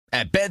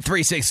At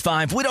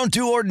Bet365, we don't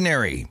do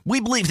ordinary. We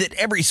believe that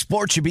every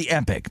sport should be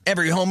epic.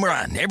 Every home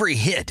run, every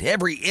hit,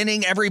 every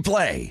inning, every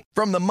play.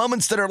 From the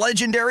moments that are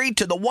legendary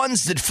to the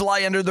ones that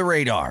fly under the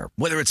radar.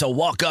 Whether it's a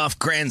walk-off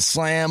grand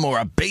slam or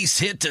a base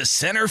hit to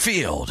center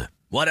field.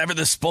 Whatever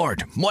the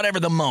sport, whatever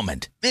the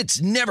moment.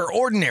 It's never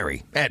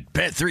ordinary at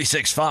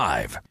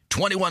Bet365.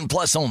 21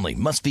 plus only.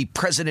 Must be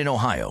present in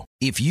Ohio.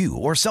 If you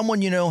or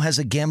someone you know has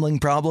a gambling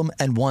problem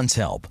and wants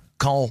help,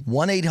 call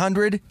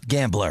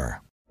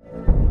 1-800-GAMBLER.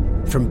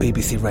 From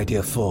BBC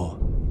Radio 4,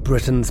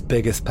 Britain's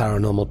biggest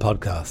paranormal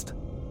podcast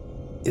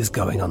is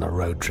going on a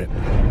road trip.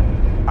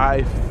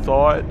 I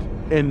thought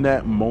in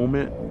that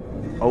moment,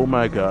 oh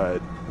my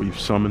God, we've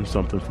summoned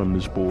something from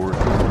this board.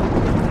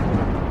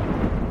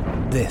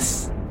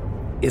 This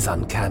is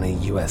Uncanny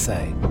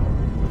USA.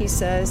 He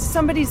says,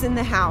 somebody's in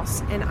the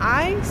house, and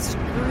I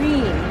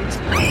screamed.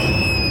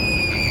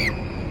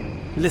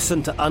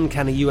 Listen to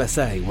Uncanny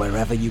USA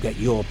wherever you get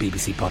your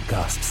BBC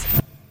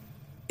podcasts,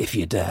 if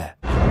you dare.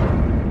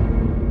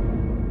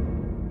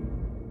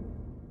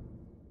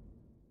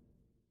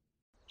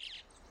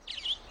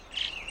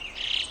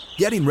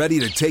 Getting ready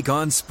to take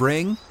on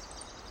spring?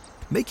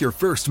 Make your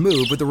first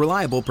move with the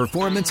reliable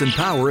performance and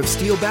power of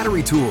Steel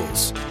battery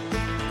tools.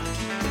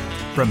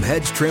 From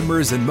hedge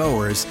trimmers and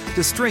mowers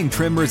to string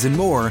trimmers and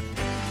more,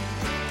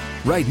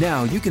 right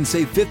now you can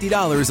save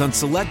 $50 on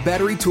select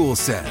battery tool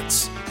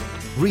sets.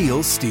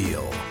 Real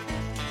Steel.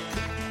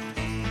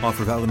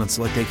 Offer valid on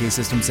select AK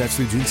system sets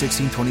through June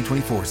 16,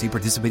 2024. See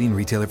participating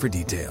retailer for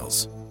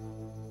details.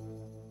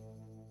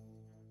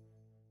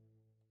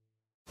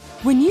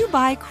 When you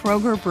buy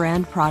Kroger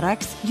brand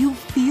products, you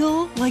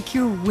feel like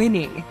you're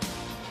winning.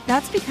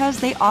 That's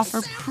because they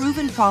offer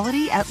proven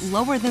quality at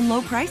lower than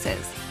low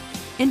prices.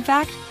 In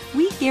fact,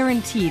 we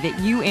guarantee that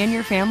you and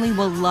your family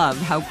will love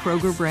how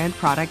Kroger brand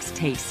products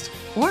taste,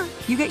 or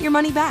you get your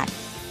money back.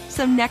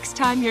 So next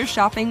time you're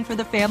shopping for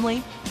the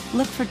family,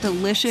 look for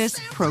delicious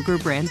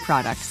Kroger brand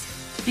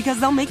products, because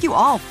they'll make you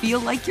all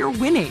feel like you're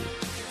winning.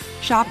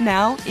 Shop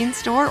now,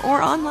 in-store,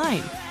 or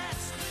online.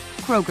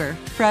 Kroger,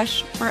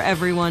 fresh for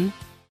everyone.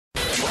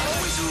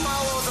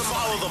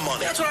 Follow the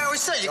money. That's what I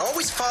always say. You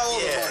always follow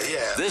the money.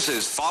 Yeah. This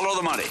is Follow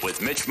the Money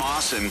with Mitch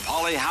Moss and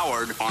Paulie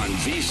Howard on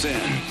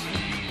VSiN.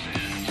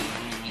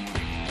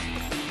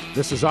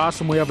 This is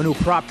awesome. We have a new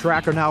prop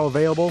tracker now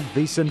available.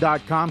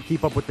 VSiN.com.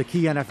 Keep up with the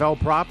key NFL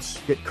props.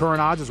 Get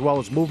current odds as well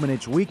as movement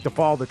each week to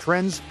follow the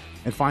trends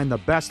and find the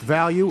best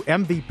value,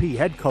 MVP,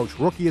 head coach,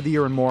 rookie of the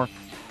year, and more.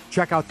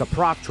 Check out the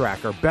prop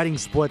tracker, betting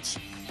splits,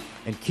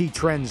 and key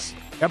trends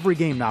every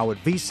game now at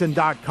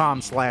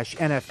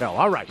VSiN.com/NFL.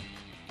 All right.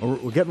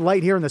 We're getting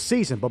late here in the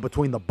season, but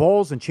between the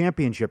Bowls and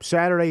Championship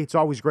Saturday, it's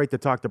always great to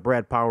talk to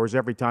Brad Powers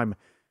every time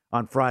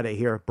on Friday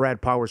here.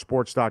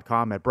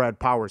 BradPowerSports.com at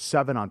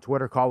BradPowers7 on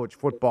Twitter, college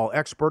football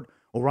expert.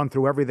 We'll run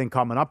through everything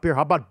coming up here.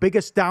 How about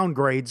biggest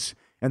downgrades?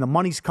 And the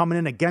money's coming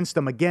in against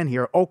them again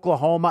here,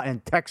 Oklahoma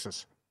and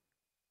Texas.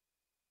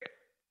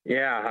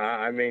 Yeah,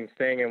 I mean,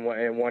 staying in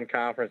one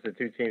conference, the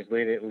two teams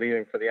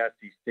leaving for the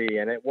SEC,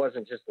 and it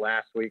wasn't just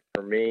last week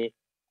for me.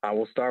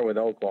 We'll start with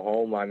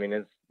Oklahoma. I mean,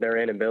 it's their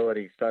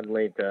inability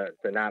suddenly to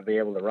not be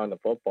able to run the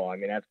football. I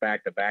mean, that's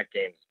back-to-back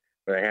games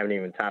where they haven't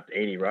even topped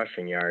 80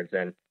 rushing yards.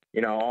 And,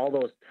 you know, all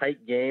those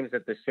tight games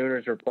that the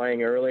Sooners were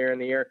playing earlier in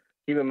the year,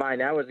 keep in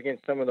mind, that was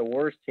against some of the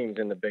worst teams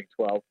in the Big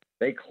 12.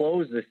 They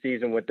closed the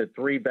season with the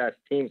three best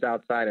teams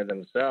outside of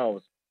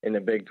themselves in the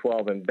Big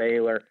 12 in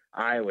Baylor,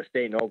 Iowa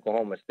State, and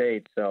Oklahoma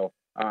State. So,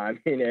 I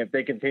mean, if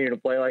they continue to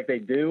play like they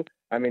do,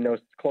 I mean,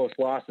 those close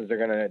losses are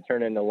going to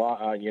turn into,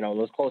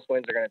 those close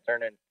wins are going to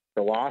turn into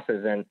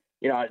losses. And,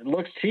 you know, it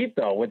looks cheap,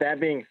 though. With that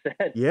being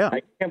said, yeah,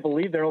 I can't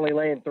believe they're only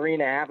laying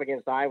 3.5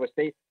 against Iowa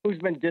State, who's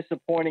been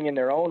disappointing in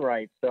their own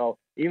right. So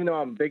even though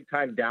I'm big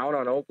time down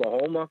on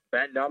Oklahoma,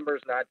 bet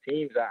numbers, not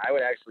teams, I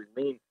would actually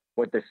lean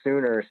with the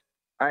Sooners.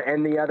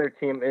 And the other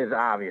team is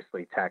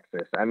obviously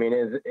Texas. I mean,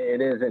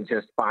 it isn't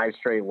just 5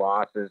 straight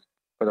losses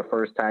for the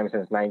first time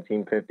since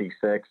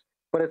 1956,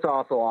 but it's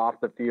also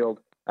off the field.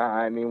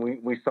 I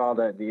mean, we saw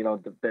the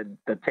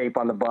tape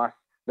on the bus,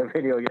 the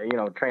video,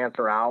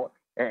 transfer out.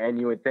 And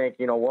you would think,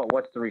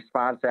 what's the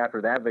response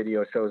after that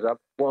video shows up?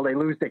 Well, they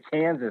lose to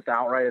Kansas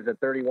outright as a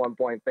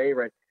 31-point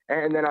favorite.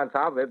 And then on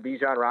top of it,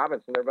 Bijan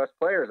Robinson, their best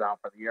players out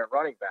for the year at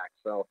running back.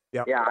 So,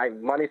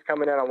 money's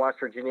coming in on West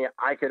Virginia.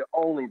 I could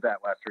only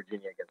bet West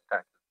Virginia against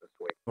Texas this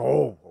week.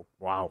 Oh,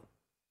 wow.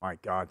 My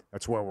God.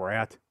 That's where we're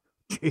at.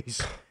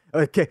 Jeez.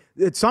 Okay.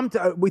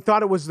 We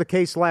thought it was the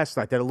case last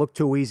night, that it looked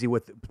too easy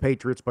with the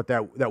Patriots, but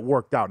that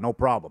worked out. No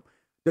problem.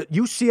 Did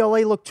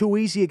UCLA look too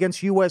easy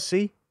against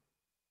USC?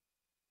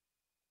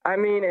 I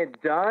mean,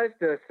 it does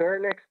to a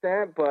certain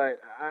extent,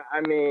 but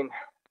I mean,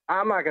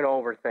 I'm not going to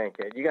overthink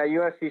it. You got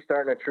USC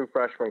starting a true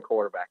freshman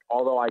quarterback,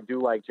 although I do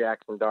like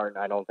Jackson Dart,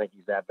 and I don't think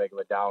he's that big of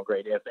a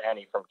downgrade, if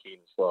any, from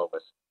Keaton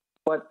Slovis.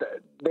 But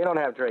they don't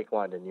have Drake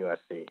London,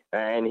 USC,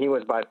 and he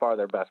was by far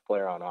their best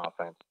player on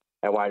offense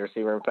at wide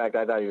receiver. In fact,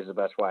 I thought he was the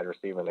best wide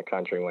receiver in the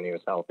country when he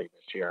was healthy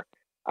this year.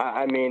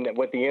 I mean,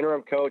 with the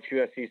interim coach,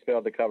 USC's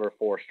failed to cover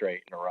 4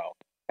 straight in a row.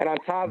 And on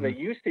top of it,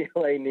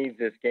 UCLA needs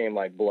this game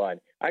like blood.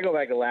 I go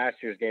back to last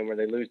year's game where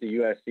they lose to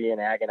USC in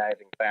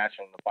agonizing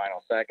fashion in the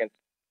final seconds.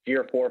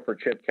 Year 4 for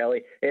Chip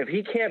Kelly. If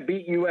he can't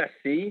beat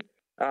USC,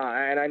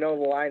 and I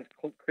know the line's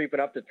creeping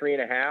up to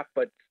 3.5,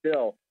 but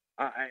still,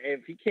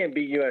 if he can't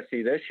beat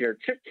USC this year,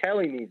 Chip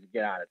Kelly needs to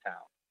get out of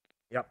town.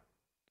 Yep.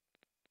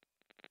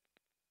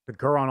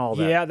 Concur on all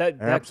that. Yeah,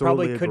 that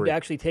probably could agree.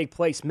 actually take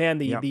place. Man,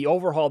 the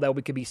overhaul that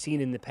we could be seeing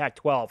in the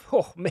Pac-12.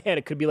 Oh, man,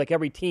 it could be like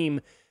every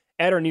team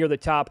at or near the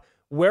top.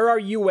 Where are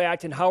you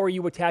at, and how are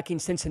you attacking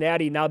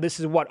Cincinnati? Now, this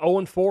is what,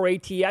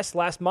 0-4 ATS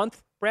last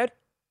month, Brad?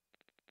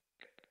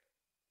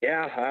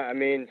 Yeah, I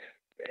mean,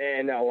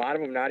 and a lot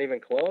of them not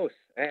even close.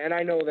 And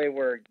I know they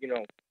were,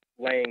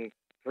 laying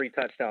 3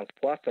 touchdowns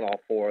plus in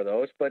all 4 of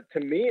those. But to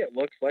me, it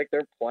looks like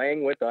they're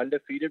playing with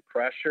undefeated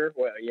pressure.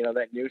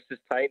 That noose is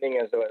tightening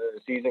as the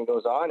season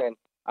goes on. And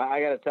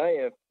I got to tell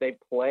you, if they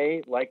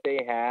play like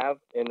they have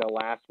in the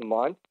last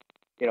month,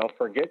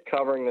 forget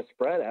covering the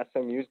spread.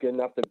 SMU's good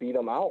enough to beat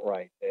them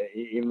outright,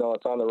 even though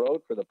it's on the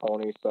road for the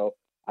Ponies. So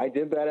I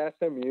did bet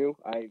SMU.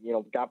 I,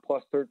 got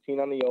plus 13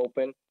 on the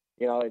open.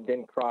 It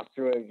didn't cross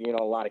through,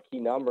 a lot of key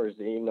numbers,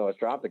 even though it's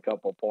dropped a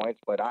couple points.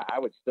 But I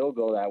would still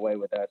go that way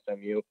with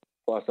SMU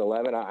plus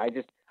 11. I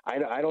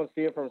don't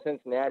see it from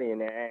Cincinnati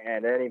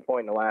at any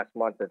point in the last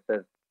month that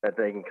says that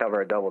they can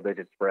cover a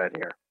double-digit spread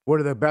here. What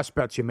are the best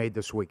bets you made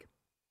this week?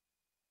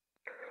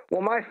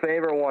 Well, my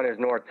favorite one is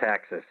North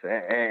Texas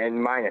and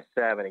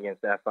 -7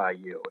 against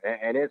FIU.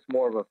 And it's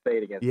more of a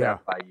fade against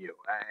FIU.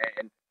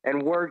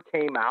 And word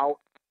came out,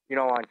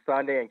 on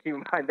Sunday. And keep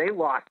in mind, they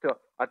lost to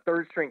a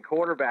third-string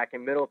quarterback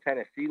in Middle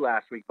Tennessee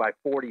last week by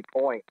 40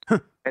 points.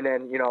 And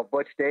then,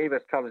 Butch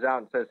Davis comes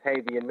out and says,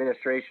 hey, the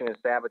administration has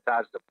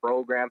sabotaged the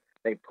program.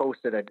 They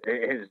posted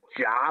his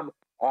job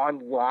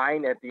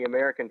online at the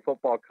American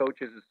Football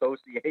Coaches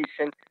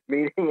Association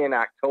meeting in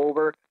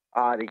October.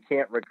 They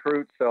can't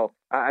recruit. So,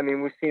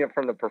 we've seen it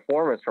from the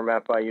performance from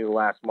FIU the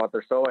last month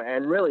or so,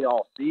 and really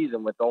all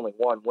season with only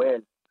 1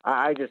 win.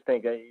 I just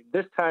think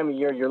this time of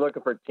year, you're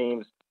looking for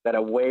teams that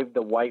have waved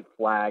the white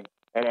flag,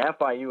 and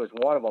FIU is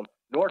one of them.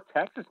 North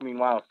Texas,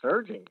 meanwhile, is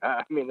surging.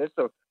 This is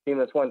a team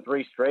that's won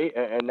 3 straight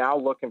and now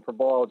looking for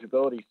bowl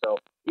eligibility. So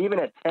even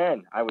at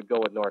 10, I would go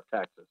with North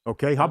Texas.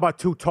 Okay, how about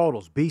 2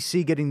 totals?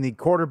 BC getting the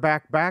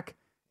quarterback back,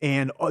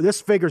 and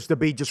this figures to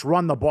be just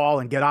run the ball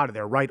and get out of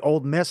there, right? Ole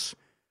Miss,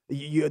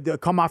 you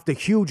come off the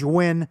huge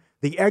win.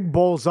 The Egg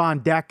Bowl's on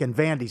deck, and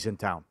Vandy's in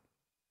town.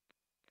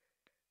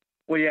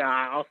 Well, yeah,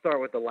 I'll start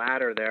with the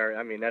latter there.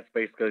 That's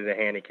basically the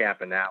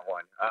handicap in that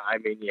one.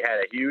 You had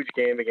a huge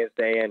game against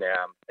A&M.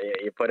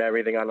 You put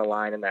everything on the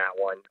line in that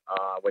one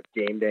with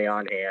game day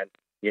on hand.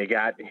 You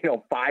got,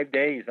 5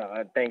 days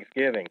on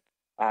Thanksgiving.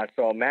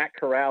 So Matt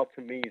Corral,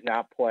 to me, is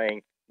not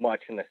playing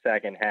much in the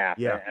second half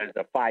as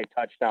a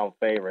 5-touchdown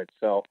favorite.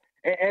 So,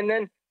 and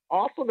then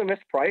also the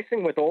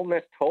mispricing with Ole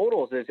Miss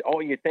totals is,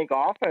 you think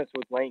offense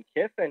with Lane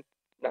Kiffin.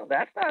 No,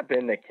 that's not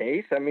been the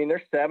case. They're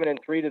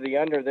 7-3 to the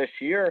under this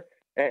year.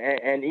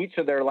 And each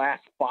of their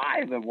last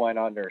 5 have went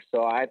under.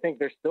 So I think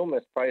they're still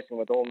mispricing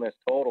with Ole Miss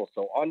total.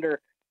 So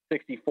under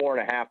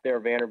 64.5 there,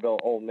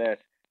 Vanderbilt, Ole Miss.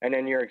 And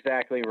then you're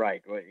exactly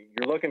right.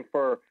 You're looking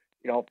for,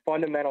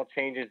 fundamental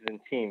changes in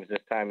teams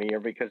this time of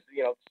year because,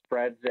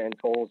 spreads and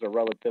totals are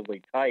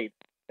relatively tight.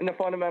 And the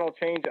fundamental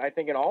change, I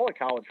think, in all of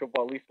college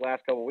football, at least the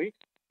last couple of weeks,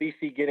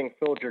 BC getting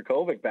Phil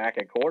Jurkovec back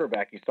at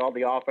quarterback. You saw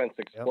the offense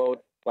explode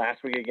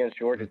last week against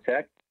Georgia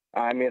Tech.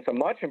 It's a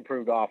much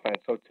improved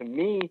offense. So to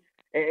me,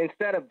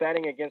 instead of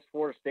betting against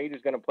Florida State,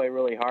 who's going to play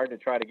really hard to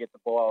try to get the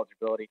bowl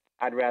eligibility,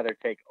 I'd rather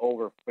take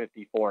over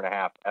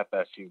 54.5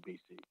 FSU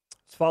BC.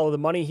 Let's follow the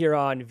money here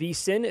on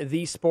VSiN,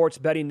 the Sports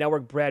Betting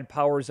Network. Brad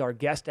Powers, our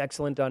guest,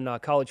 excellent on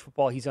college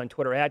football. He's on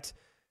Twitter at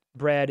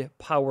Brad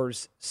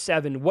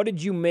Powers7. What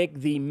did you make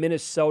the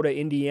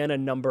Minnesota-Indiana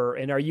number,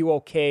 and are you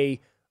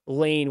okay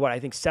laying,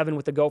 7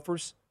 with the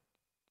Gophers?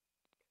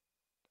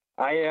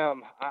 I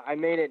am. I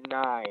made it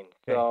 9.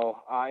 So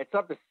it's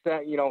up to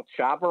set,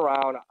 shop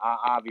around,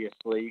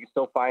 obviously. You can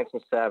still find some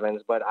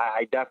 7s, but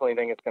I definitely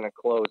think it's going to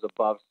close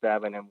above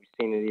 7, and we've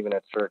seen it even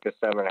at circa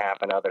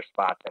 7.5 and other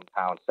spots in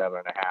town,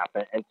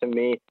 7.5. And to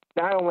me,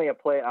 not only a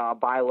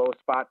buy low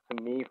spot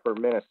to me for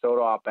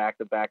Minnesota off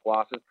back-to-back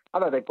losses, I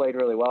thought they played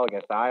really well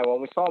against Iowa.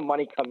 And we saw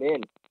money come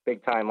in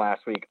big time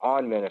last week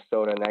on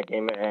Minnesota in that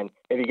game. And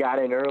if you got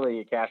in early,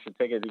 you cashed the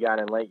ticket. If you got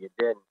in late, you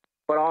didn't.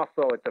 But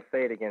also, it's a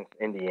fade against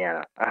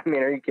Indiana. Are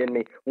you kidding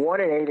me?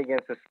 1-8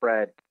 against the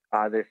spread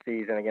this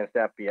season against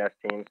FBS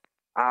teams.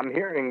 I'm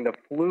hearing the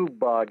flu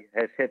bug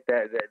has hit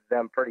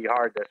them pretty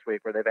hard this week,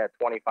 where they've had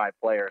 25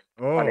 players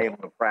unable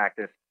to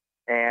practice.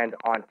 And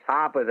on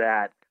top of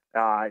that,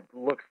 it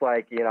looks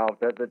like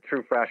the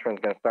true freshman's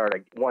going to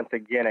start once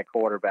again at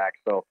quarterback.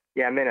 So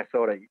yeah,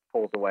 Minnesota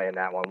pulls away in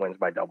that one, wins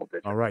by double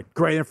digits. All right,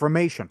 great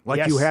information,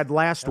 like you had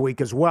last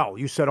week as well.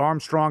 You said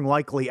Armstrong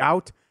likely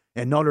out,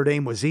 and Notre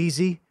Dame was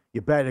easy. You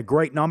bet a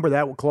great number.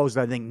 That will close,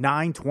 I think,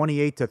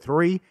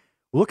 28-3.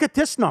 Look at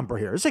this number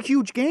here. It's a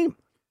huge game.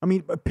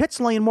 Pitt's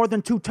laying more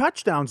than 2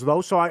 touchdowns, though.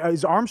 So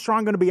is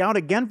Armstrong going to be out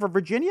again for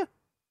Virginia?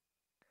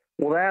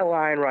 Well, that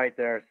line right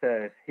there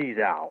says he's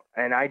out.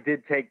 And I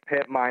did take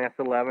Pitt minus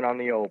 11 on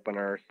the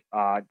openers,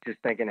 just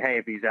thinking, hey,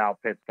 if he's out,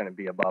 Pitt's going to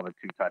be above a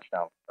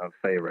 2-touchdown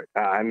favorite.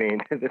 I mean,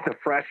 it's a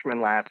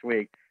freshman last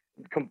week.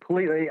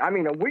 Completely. I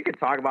mean, we could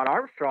talk about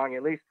Armstrong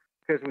at least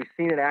because we've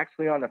seen it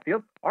actually on the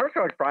field.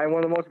 Armstrong's probably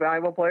one of the most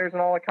valuable players in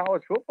all of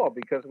college football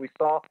because we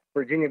saw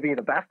Virginia be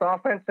the best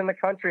offense in the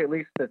country, at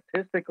least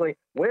statistically,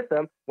 with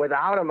him.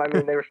 Without him, I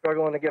mean, they were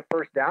struggling to get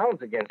first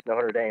downs against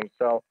Notre Dame.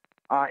 So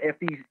if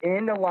he's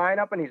in the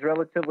lineup and he's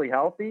relatively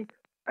healthy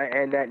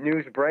and that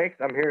news breaks,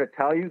 I'm here to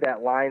tell you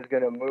that line's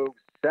going to move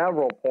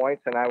several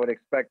points, and I would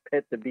expect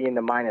Pitt to be in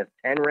the minus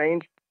 10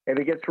 range. If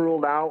he gets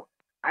ruled out,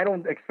 I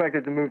don't expect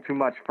it to move too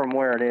much from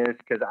where it is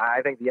because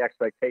I think the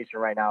expectation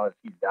right now is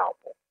he's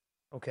doubtful.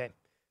 Okay.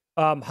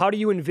 How do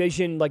you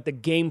envision like the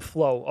game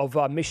flow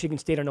of Michigan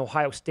State and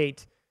Ohio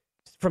State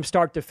from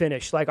start to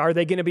finish? Like, are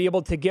they going to be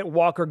able to get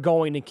Walker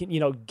going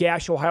and,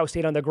 gash Ohio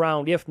State on the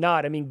ground? If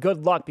not, I mean,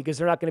 good luck because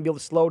they're not going to be able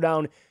to slow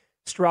down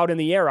Stroud in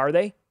the air, are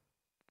they?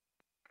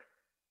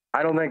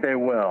 I don't think they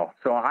will.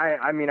 So,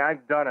 I mean,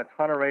 I've done a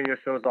ton of radio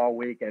shows all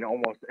week, and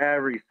almost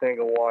every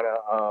single one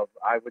of,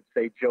 I would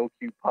say, Joe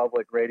Q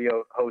Public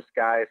radio host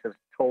guys have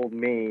told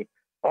me,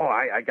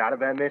 I got to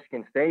bet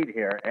Michigan State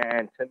here.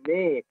 And to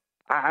me,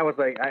 I was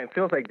like, it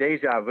feels like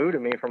deja vu to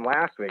me from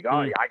last week.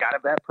 I got to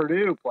bet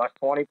Purdue plus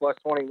 20, plus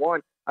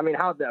 21. I mean,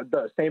 how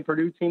the same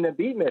Purdue team that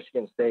beat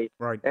Michigan State,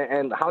 right?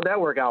 And how'd that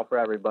work out for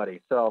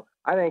everybody? So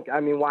I think,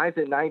 why is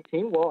it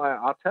 19? Well,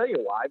 I'll tell you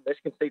why.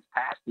 Michigan State's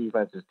pass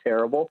defense is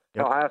terrible.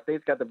 Yep. Ohio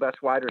State's got the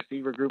best wide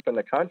receiver group in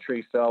the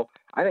country. So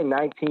I think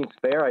 19's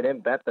fair. I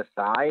didn't bet the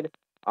side.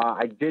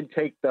 I did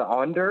take the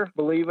under,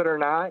 believe it or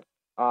not.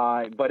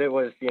 But it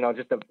was,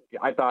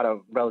 I thought a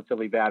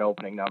relatively bad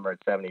opening number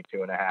at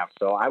 72.5.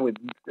 So I would,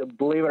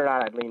 believe it or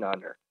not, I'd lean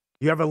under.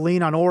 You have a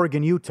lean on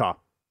Oregon, Utah.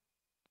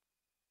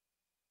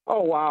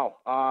 Oh, wow.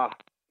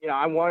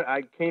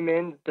 I came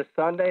in to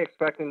Sunday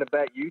expecting to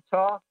bet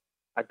Utah.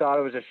 I thought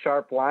it was a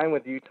sharp line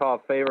with Utah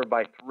favored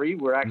by 3.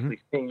 We're actually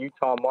seeing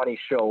Utah money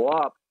show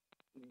up.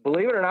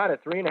 Believe it or not,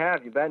 at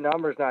 3.5, you bet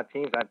numbers, not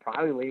teams. I'd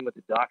probably lean with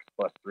the Ducks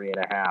plus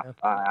 3.5.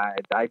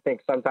 I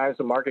think sometimes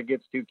the market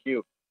gets too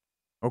cute.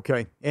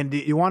 Okay. And do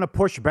you want to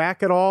push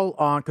back at all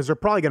on, because they're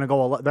probably going to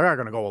go, they are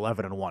going to go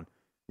 11-1.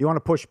 You want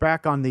to push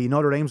back on the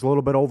Notre Dame's a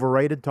little bit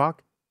overrated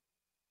talk?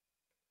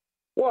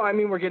 Well,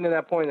 we're getting to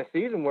that point in the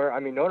season where,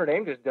 Notre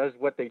Dame just does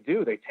what they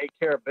do. They take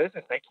care of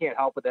business. They can't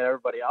help it that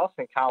everybody else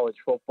in college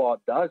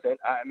football doesn't.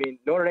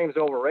 Notre Dame's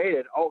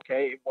overrated.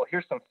 Okay, well,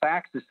 here's some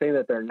facts to say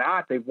that they're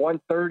not. They've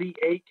won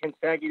 38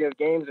 consecutive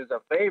games as a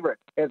favorite.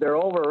 If they're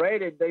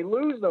overrated, they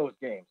lose those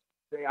games.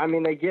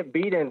 They get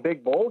beat in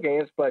big bowl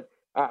games, but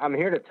I'm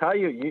here to tell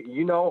you,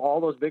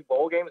 all those big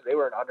bowl games, they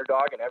were an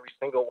underdog in every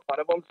single one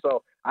of them.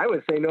 So I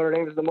would say Notre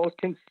Dame is the most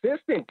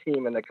consistent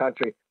team in the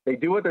country. They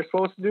do what they're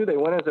supposed to do. They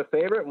win as a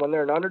favorite. When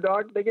they're an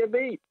underdog, they get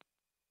beat.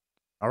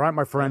 All right,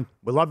 my friend.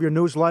 We love your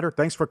newsletter.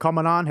 Thanks for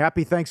coming on.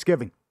 Happy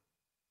Thanksgiving.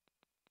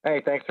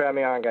 Hey, thanks for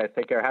having me on, guys.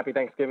 Take care. Happy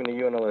Thanksgiving to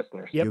you and the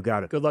listeners. Yep. You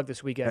got it. Good luck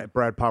this weekend.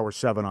 Brad Power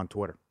 7 on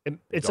Twitter.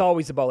 It's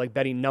always about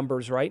betting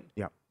numbers, right?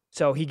 Yeah.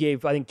 So he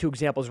gave, I think, 2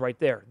 examples right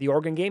there. The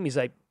Oregon game, he's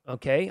like,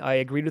 okay, I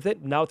agreed with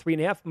it. Now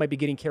 3.5 might be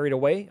getting carried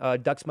away.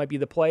 Ducks might be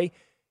the play.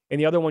 And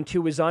the other one,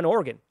 too, is on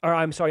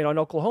on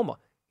Oklahoma.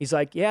 He's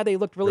like, yeah, they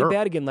looked really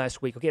bad again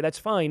last week. Okay, that's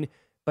fine.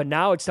 But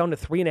now it's down to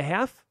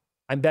 3.5.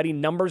 I'm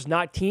betting numbers,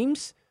 not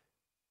teams.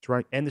 That's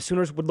right. And the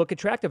Sooners would look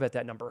attractive at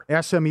that number.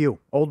 SMU,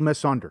 Ole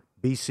Miss under.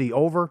 BC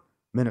over.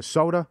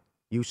 Minnesota,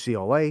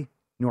 UCLA,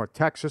 North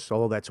Texas,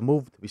 although that's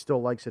moved. He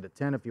still likes it at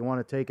 10 if you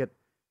want to take it.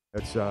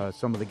 That's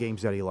some of the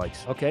games that he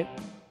likes. Okay.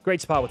 Great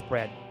spot with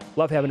Brad.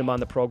 Love having him on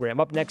the program.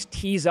 Up next,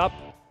 tease up,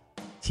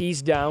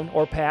 tease down,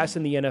 or pass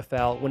in the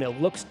NFL. When it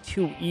looks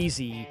too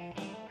easy,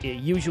 it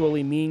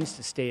usually means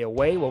to stay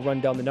away. We'll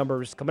run down the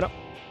numbers coming up.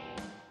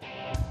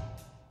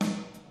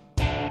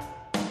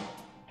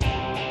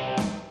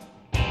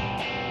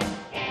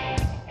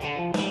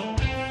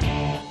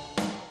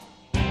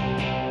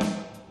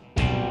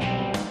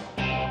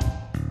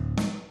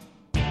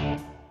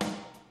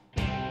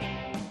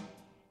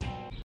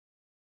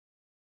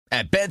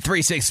 At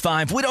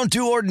Bet365, we don't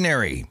do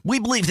ordinary. We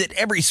believe that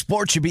every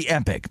sport should be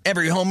epic.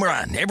 Every home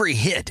run, every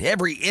hit,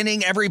 every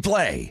inning, every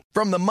play.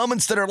 From the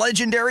moments that are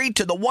legendary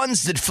to the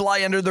ones that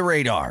fly under the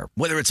radar.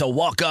 Whether it's a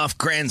walk-off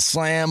grand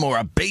slam or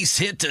a base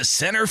hit to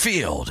center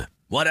field.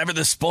 Whatever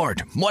the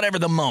sport, whatever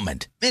the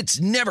moment.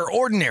 It's never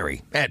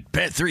ordinary at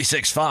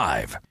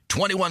Bet365.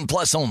 21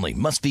 plus only.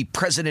 Must be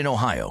present in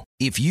Ohio.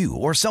 If you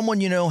or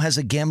someone you know has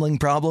a gambling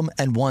problem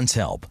and wants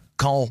help,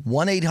 call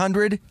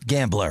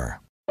 1-800-GAMBLER.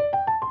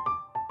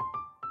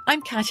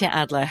 I'm Katya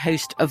Adler,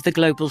 host of The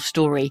Global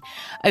Story.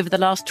 Over the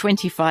last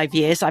 25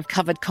 years, I've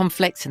covered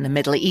conflicts in the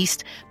Middle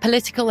East,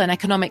 political and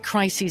economic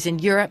crises in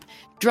Europe,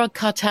 drug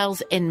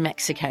cartels in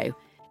Mexico.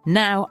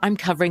 Now I'm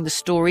covering the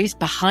stories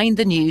behind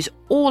the news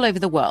all over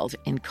the world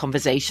in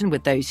conversation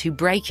with those who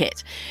break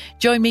it.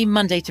 Join me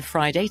Monday to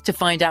Friday to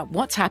find out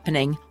what's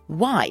happening,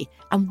 why,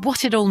 and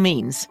what it all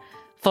means.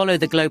 Follow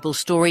The Global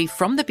Story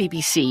from the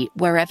BBC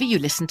wherever you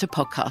listen to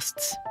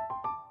podcasts.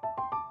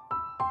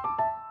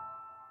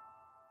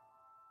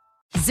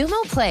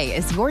 Xumo Play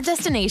is your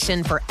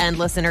destination for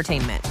endless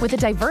entertainment. With a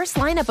diverse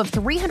lineup of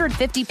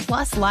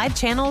 350-plus live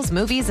channels,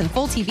 movies, and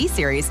full TV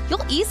series,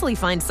 you'll easily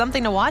find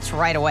something to watch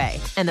right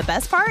away. And the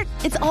best part?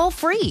 It's all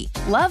free.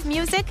 Love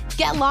music?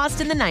 Get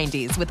lost in the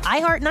 90s with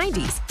iHeart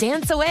 90s,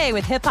 dance away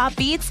with hip-hop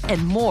beats,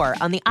 and more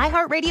on the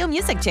iHeartRadio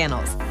music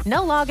channels.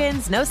 No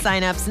logins, no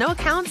signups, no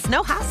accounts,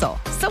 no hassle.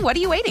 So what are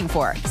you waiting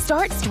for?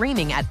 Start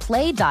streaming at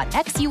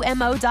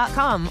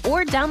play.xumo.com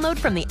or download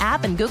from the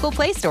app and Google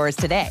Play stores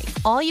today.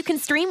 All you can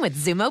stream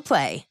with Xumo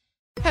Play.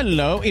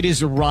 Hello, it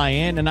is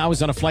Ryan, and I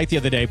was on a flight the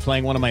other day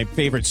playing one of my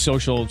favorite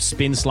social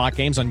spin slot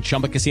games on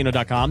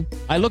ChumbaCasino.com.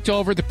 I looked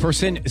over at the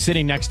person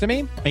sitting next to me,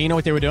 and you know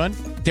what they were doing?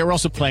 They were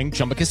also playing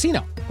Chumba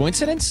Casino.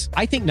 Coincidence?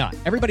 I think not.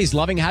 Everybody's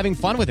loving having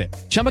fun with it.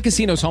 Chumba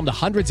Casino is home to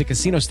hundreds of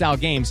casino-style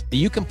games that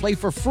you can play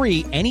for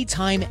free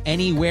anytime,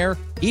 anywhere,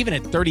 even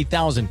at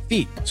 30,000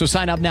 feet. So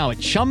sign up now at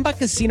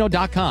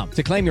ChumbaCasino.com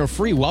to claim your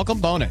free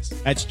welcome bonus.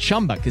 That's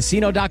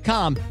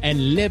ChumbaCasino.com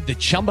and live the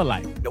Chumba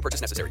life. No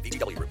purchase necessary.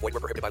 VGW. Void where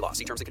prohibited by law.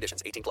 See terms and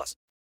conditions. 18 plus.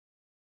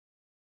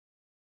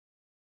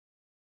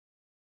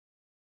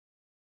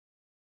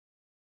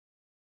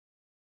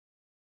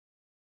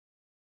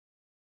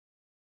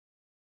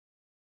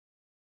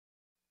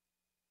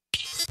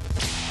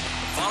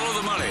 Follow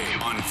the money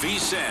on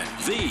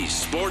VSiN, the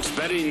Sports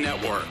Betting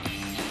Network.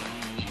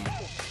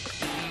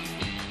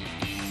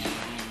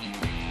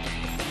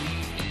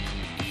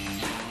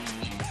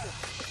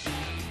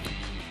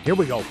 Here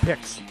we go.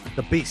 Picks.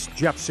 The Beast,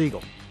 Jeff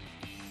Siegel.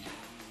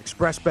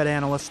 Express bet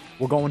analyst.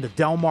 We're going to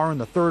Del Mar in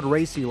the third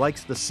race. He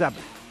likes the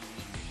 7.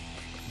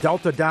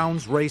 Delta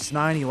Downs, race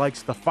 9. He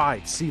likes the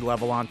 5. Sea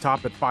Level on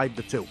top at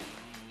 5-2.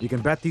 You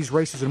can bet these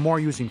races and more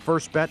using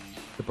First Bet,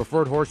 the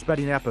preferred horse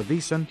betting app of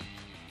VSiN.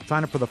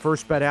 Sign up for the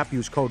First Bet app.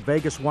 Use code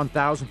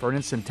Vegas1000 for an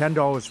instant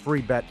 $10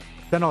 free bet.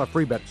 $10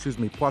 free bet,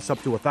 plus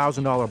up to a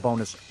 $1,000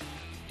 bonus.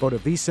 Go to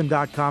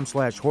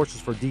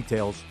VSiN.com/horses for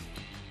details.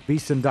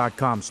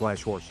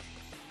 VSiN.com/horses.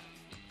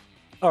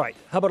 All right,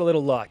 how about a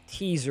little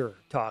teaser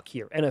talk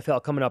here?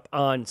 NFL coming up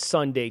on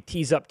Sunday.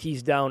 Tease up,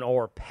 tease down,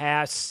 or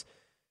pass.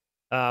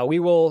 We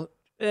will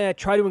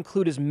try to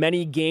include as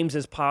many games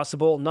as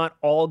possible. Not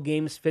all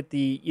games fit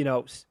the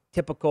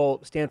typical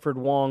Stanford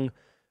Wong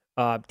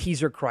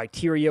teaser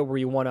criteria where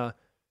you want to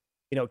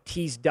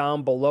tease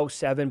down below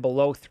 7,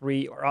 below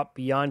 3, or up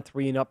beyond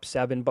 3 and up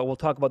 7. But we'll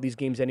talk about these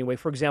games anyway.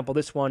 For example,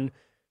 this one,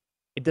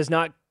 it does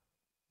not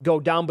go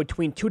down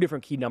between 2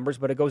 different key numbers,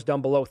 but it goes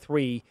down below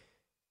 3.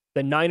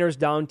 The Niners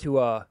down to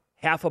a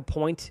half a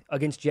point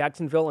against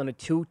Jacksonville and a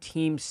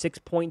 2-team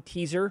 6-point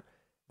teaser.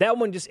 That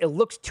one it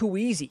looks too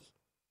easy.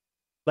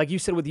 Like you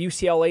said with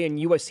UCLA and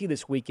USC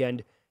this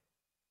weekend,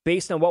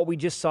 based on what we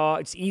just saw,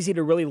 it's easy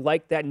to really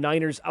like that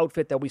Niners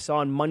outfit that we saw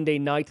on Monday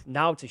night.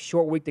 Now it's a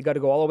short week. They got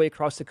to go all the way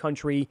across the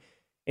country.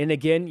 And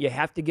again, you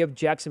have to give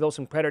Jacksonville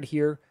some credit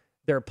here.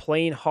 They're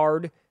playing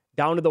hard,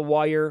 down to the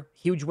wire.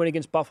 Huge win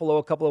against Buffalo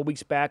a couple of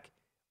weeks back.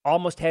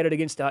 Almost had it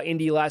against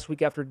Indy last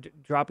week after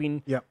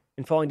dropping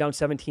and falling down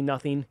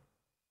 17-0. You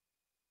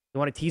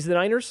want to tease the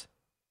Niners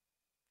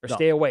or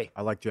stay away?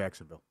 I like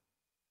Jacksonville.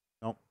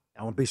 No,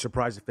 I won't be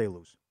surprised if they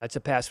lose. That's a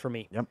pass for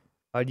me. Yep.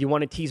 Do you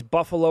want to tease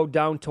Buffalo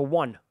down to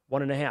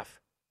 1.5?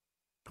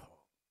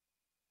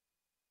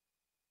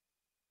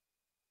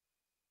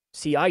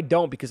 See, I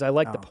don't because I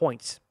like the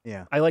points.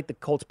 Yeah. I like the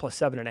Colts plus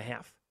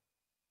 7.5.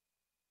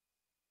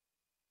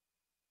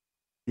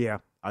 Yeah,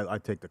 I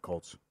take the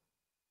Colts.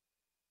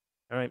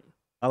 All right.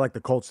 I like the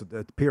Colts at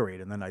the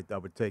period, and then I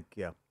would take,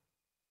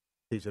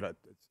 tease it up.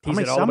 Tease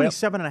it all how the way many up?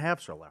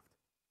 7.5s are left?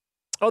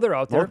 Oh, they're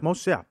out there.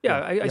 Most I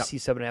see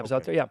 7.5s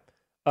out there, yeah.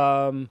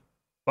 Well,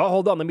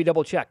 hold on. Let me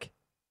double check.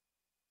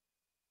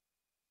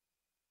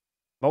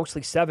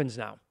 Mostly 7s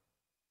now,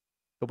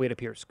 the way it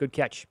appears. Good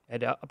catch. I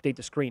had to update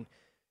the screen.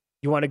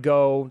 You want to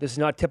go, this is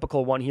not a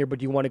typical one here, but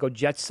do you want to go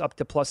Jets up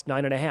to plus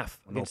 9.5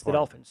 against the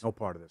Dolphins? No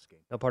part of this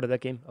game. No part of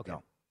that game? Okay.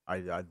 No.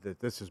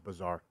 This is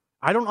bizarre.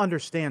 I don't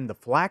understand the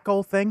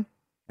Flacco thing,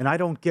 and I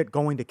don't get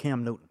going to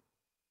Cam Newton.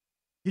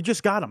 You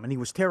just got him, and he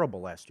was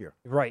terrible last year.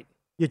 Right.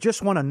 You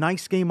just won a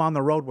nice game on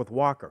the road with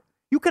Walker.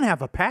 You can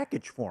have a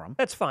package for him.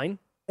 That's fine.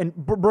 And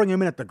bring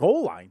him in at the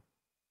goal line.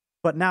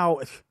 But now,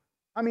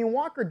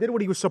 Walker did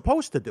what he was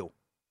supposed to do.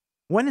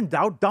 When in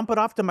doubt, dump it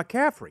off to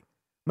McCaffrey.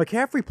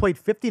 McCaffrey played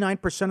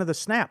 59% of the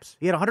snaps.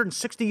 He had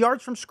 160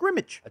 yards from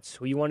scrimmage. That's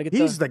who you want to get.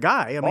 He's the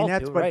guy.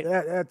 Right.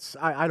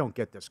 I don't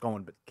get this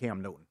going, but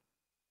Cam Newton.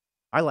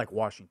 I like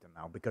Washington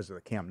now because of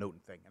the Cam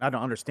Newton thing, and I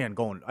don't understand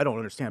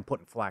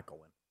putting Flacco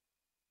in.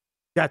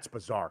 That's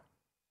bizarre,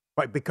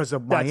 right? Because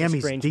of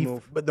Miami's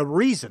defense. But the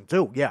reason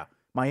too,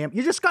 Miami.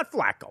 You just got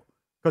Flacco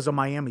because of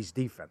Miami's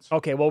defense.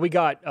 Okay, well, we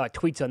got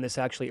tweets on this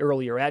actually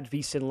earlier at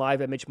VSiN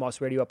Live, at Mitch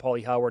Moss Radio, at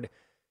Paulie Howard.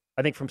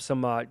 I think from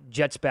some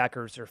Jets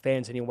backers or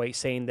fans anyway,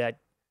 saying that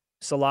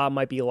Salah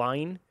might be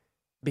lying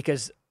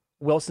because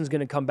Wilson's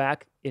going to come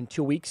back in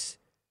 2 weeks,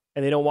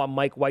 and they don't want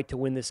Mike White to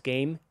win this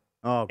game.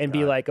 And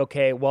be like,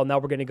 okay, well, now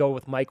we're going to go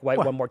with Mike White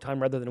one more time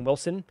rather than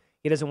Wilson.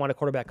 He doesn't want a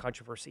quarterback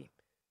controversy.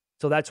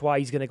 So that's why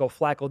he's going to go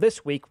Flacco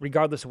this week,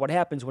 regardless of what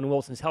happens. When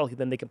Wilson's healthy,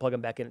 then they can plug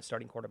him back in at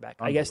starting quarterback.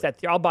 I guess that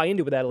I'll buy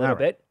into that a little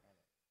bit.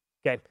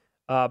 Okay.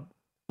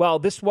 Well,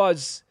 this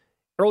was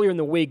earlier in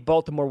the week.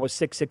 Baltimore was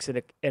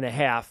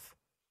 6.5.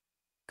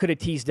 Could have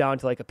teased down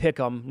to like a pick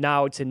 'em.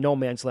 Now it's in no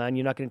man's land.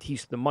 You're not going to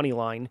tease the money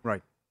line,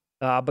 right?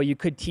 But you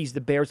could tease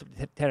the Bears up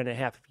to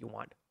 10.5 if you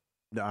want.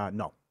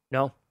 No.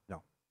 No.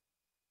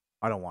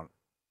 I don't want it.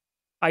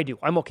 I do.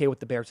 I'm okay with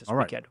the Bears this All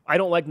right. weekend. I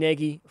don't like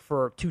Nagy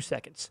for 2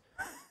 seconds.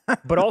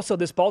 But also,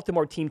 this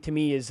Baltimore team, to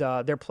me, is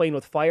they're playing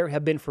with fire,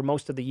 have been for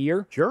most of the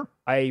year. Sure.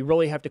 I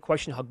really have to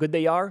question how good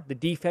they are. The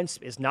defense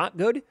is not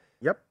good.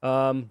 Yep.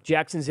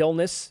 Jackson's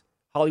illness.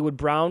 Hollywood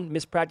Brown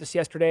missed practice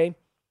yesterday.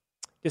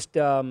 Just,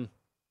 they're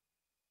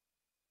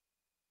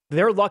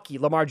lucky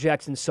Lamar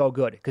Jackson's so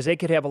good because they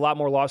could have a lot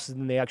more losses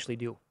than they actually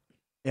do.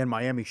 And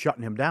Miami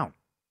shutting him down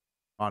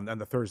on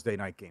the Thursday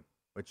night game,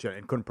 which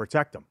and couldn't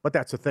protect him. But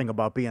that's the thing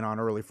about being on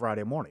early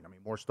Friday morning. I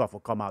mean, more stuff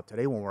will come out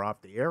today when we're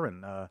off the air,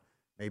 and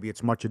maybe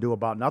it's much ado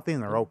about nothing.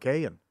 They're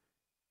okay, and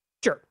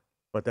sure.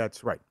 But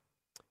that's right.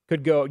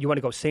 Could go. You want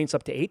to go Saints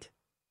up to 8?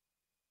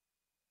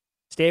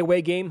 Stay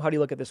away game. How do you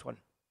look at this one?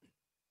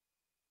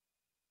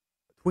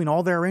 Between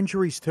all their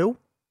injuries too,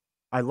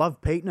 I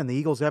love Peyton, and the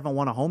Eagles haven't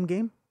won a home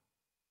game.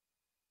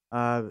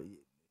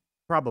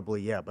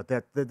 Probably, yeah, but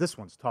this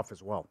one's tough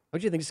as well.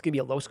 Don't you think this is going to be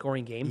a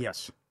low-scoring game?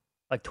 Yes.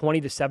 Like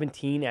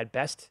 20-17 at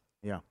best?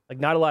 Yeah. Like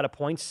not a lot of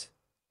points,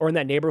 or in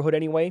that neighborhood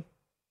anyway.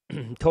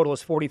 Total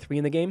is 43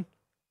 in the game.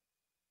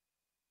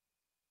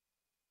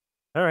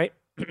 All right.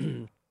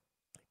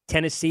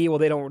 Tennessee, well,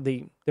 they're not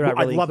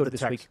really included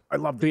this week. I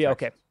love the yeah,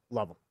 Texans. okay.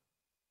 Love them.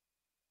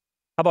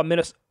 How about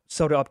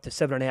Minnesota up to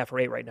 7.5 or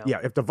 8 right now?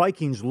 Yeah, if the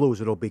Vikings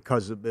lose, it'll be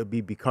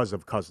because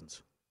of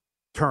Cousins.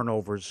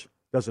 Turnovers,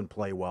 doesn't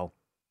play well.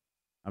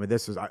 I mean,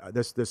 this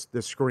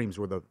screams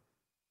where the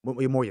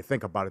more you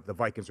think about it, the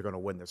Vikings are going to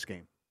win this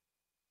game.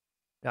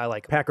 I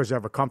like them. Packers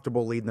have a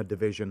comfortable lead in the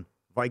division.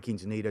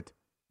 Vikings need it.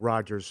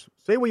 Rodgers,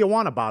 say what you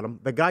want about him.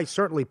 The guy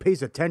certainly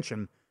pays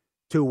attention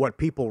to what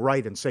people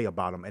write and say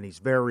about him, and he's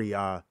very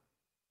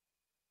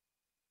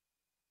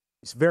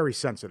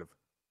sensitive.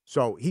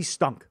 So he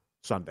stunk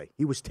Sunday.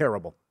 He was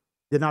terrible.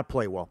 Did not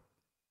play well.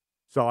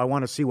 So I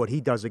want to see what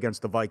he does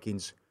against the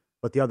Vikings.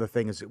 But the other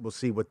thing is we'll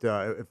see what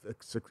if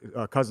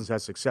Cousins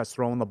has success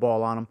throwing the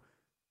ball on him.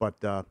 But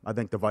I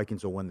think the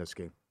Vikings will win this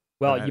game.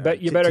 Well, you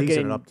better get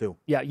in. It up too.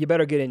 Yeah, you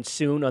better get in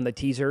soon on the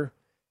teaser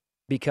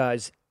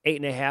because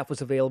 8.5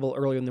 was available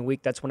earlier in the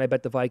week. That's when I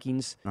bet the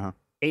Vikings.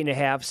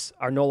 8.5s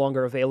are no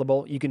longer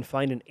available. You can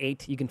find an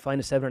 8. You can find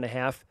a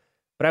 7.5.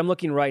 But I'm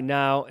looking right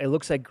now. It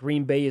looks like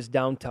Green Bay is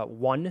down to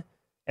 1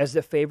 as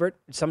the favorite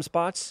in some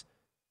spots.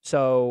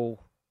 So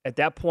at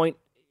that point,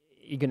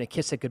 you're going to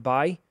kiss it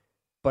goodbye.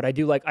 But I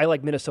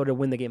like Minnesota to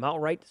win the game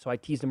outright, so I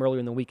teased them earlier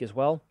in the week as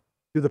well.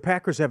 Do the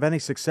Packers have any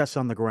success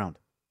on the ground?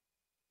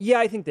 Yeah,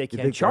 I think they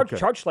can.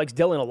 Charge likes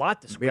Dillon a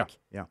lot this week.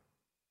 Yeah.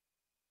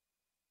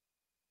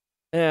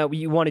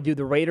 You want to do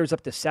the Raiders up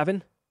to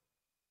 7?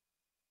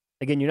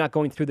 Again, you're not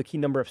going through the key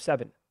number of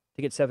 7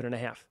 to get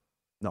 7.5.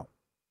 No.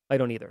 I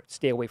don't either.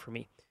 Stay away from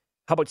me.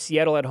 How about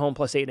Seattle at home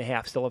plus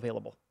 8.5 still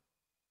available?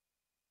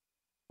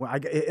 Well,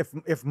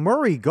 if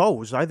Murray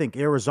goes, I think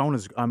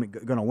Arizona's going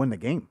to win the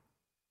game.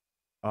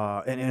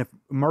 And if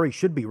Murray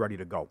should be ready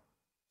to go.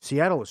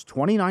 Seattle is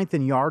 29th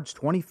in yards,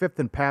 25th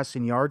in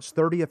passing yards,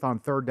 30th on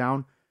third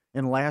down,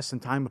 and last in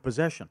time of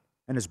possession.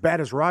 And as bad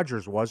as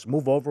Rodgers was,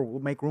 move over, we'll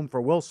make room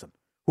for Wilson,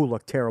 who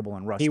looked terrible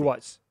and rusty. He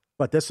was.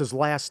 But this is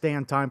last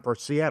stand time for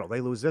Seattle.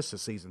 They lose this, the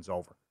season's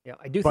over. Yeah,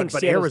 I do think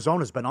But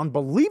Arizona's been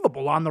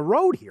unbelievable on the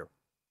road here.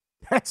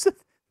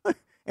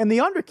 And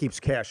the under keeps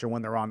cashing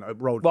when they're on the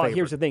road. Well, favorite.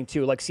 here's the thing,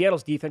 too. Like,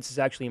 Seattle's defense is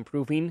actually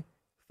improving.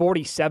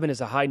 47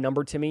 is a high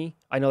number to me.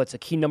 I know that's a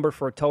key number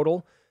for a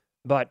total,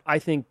 but I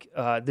think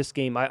this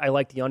game, I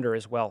like the under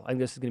as well. I think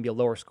this is going to be a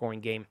lower scoring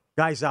game.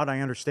 Guys out,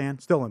 I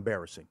understand. Still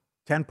embarrassing.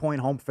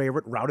 10-point home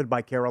favorite, routed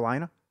by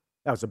Carolina.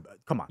 That was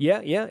come on. Yeah.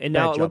 And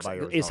now it looks,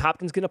 is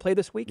Hopkins going to play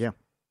this week? Yeah.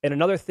 And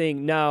another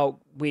thing, now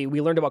we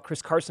learned about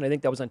Chris Carson. I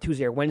think that was on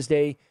Tuesday or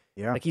Wednesday.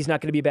 Yeah. Like he's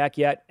not going to be back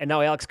yet. And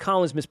now Alex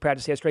Collins missed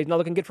practice yesterday. He's not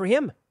looking good for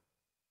him.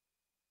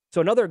 So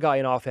another guy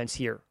in offense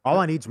here. All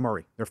I need is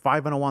Murray. They're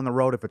 5-0 on the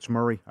road. If it's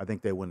Murray, I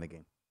think they win the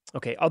game.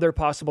 Okay, other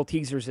possible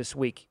teasers this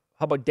week.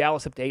 How about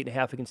Dallas up to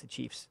 8.5 against the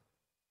Chiefs?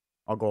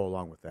 I'll go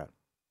along with that.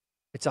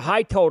 It's a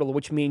high total,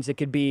 which means it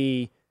could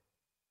be,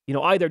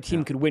 either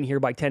team could win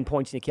here by 10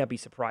 points and you can't be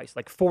surprised.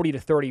 Like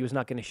 40-30 was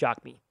not going to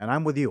shock me. And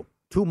I'm with you.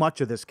 Too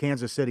much of this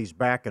Kansas City's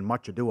back and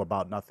much ado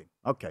about nothing.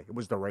 Okay, it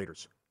was the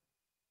Raiders.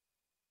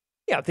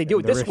 Yeah, if they do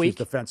it this week.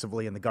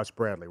 Defensively and the Gus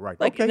Bradley, right.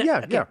 Like, okay,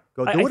 yeah.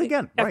 Go do it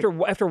again.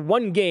 After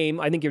one game,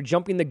 I think you're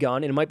jumping the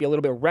gun, and it might be a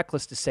little bit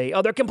reckless to say,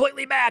 oh, they're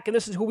completely back, and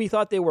this is who we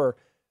thought they were.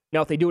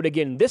 Now, if they do it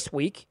again this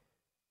week,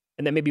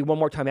 and then maybe one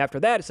more time after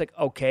that, it's like,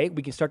 okay,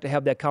 we can start to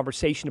have that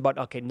conversation about,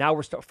 okay, now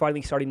we're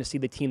finally starting to see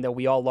the team that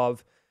we all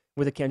love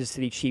with the Kansas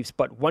City Chiefs.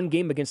 But one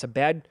game against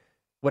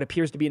what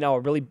appears to be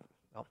now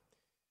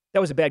that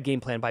was a bad game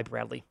plan by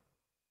Bradley.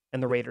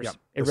 and the Raiders. Yeah.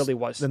 It really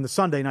was. Then the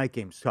Sunday night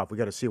game's tough. We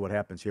got to see what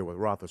happens here with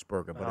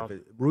Roethlisberger. But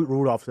if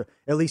Rudolph,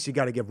 at least you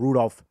got to give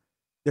Rudolph.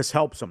 This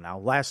helps him now.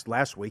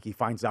 Last week, he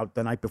finds out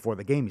the night before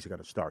the game he's going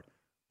to start.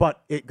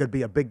 But it could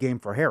be a big game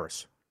for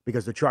Harris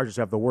because the Chargers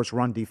have the worst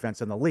run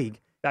defense in the league.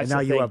 That's and now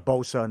the you thing. have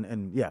Bosa,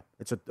 and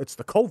it's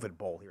the COVID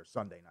Bowl here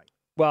Sunday night.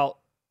 Well,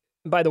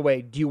 by the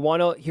way,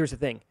 here's the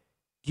thing.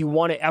 Do you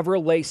want to ever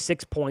lay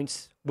 6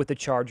 points with the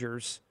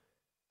Chargers?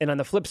 And on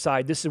the flip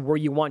side, this is where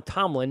you want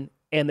Tomlin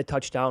and the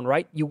touchdown,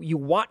 right? You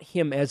want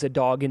him as a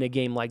dog in a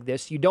game like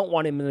this. You don't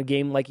want him in a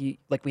game like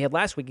we had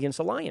last week against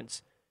the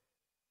Lions.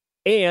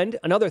 And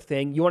another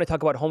thing, you want to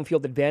talk about home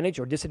field advantage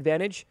or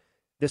disadvantage?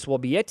 This will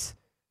be it.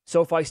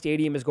 SoFi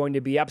Stadium is going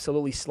to be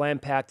absolutely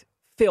slam-packed,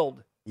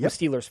 filled with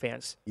Steelers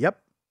fans. Yep,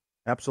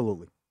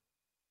 absolutely.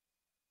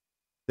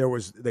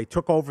 They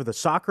took over the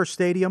soccer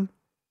stadium,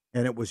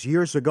 and it was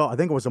years ago. I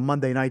think it was a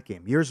Monday night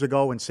game. Years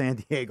ago in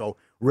San Diego,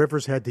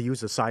 Rivers had to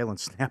use a silent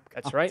snap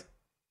count. That's right.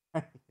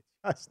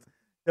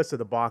 Just a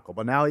debacle.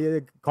 But now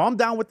you calm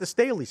down with the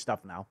Staley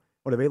stuff now.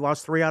 What, have they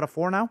lost 3 out of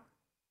 4 now?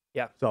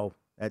 Yeah. So,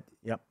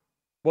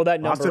 Well,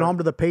 that number. Lost at home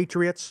to the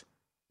Patriots.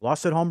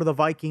 Lost at home to the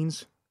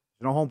Vikings.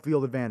 There's no home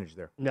field advantage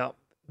there. No.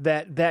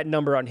 That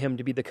number on him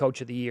to be the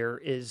coach of the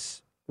year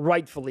is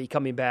rightfully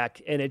coming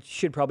back, and it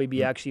should probably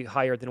be actually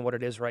higher than what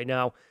it is right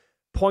now.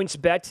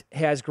 PointsBet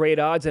has great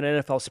odds on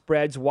NFL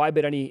spreads. Why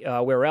bet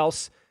anywhere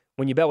else?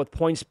 When you bet with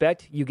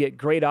PointsBet, you get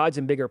great odds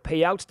and bigger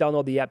payouts.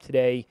 Download the app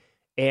today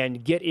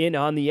and get in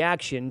on the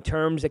action.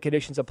 Terms and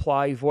conditions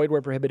apply. Void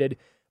where prohibited.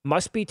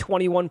 Must be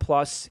 21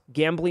 plus.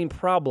 Gambling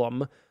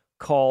problem.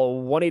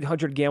 Call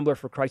 1-800-GAMBLER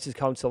for crisis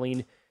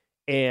counseling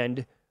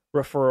and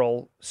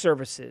referral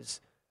services.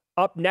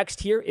 Up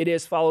next here, it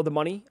is Follow the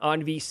Money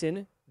on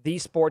VSiN, the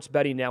Sports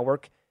Betting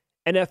Network.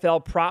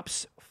 NFL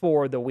props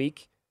for the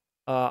week.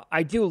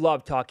 I do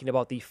love talking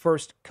about the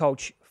first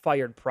coach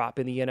fired prop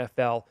in the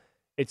NFL.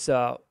 It's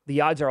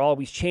the odds are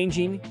always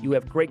changing. You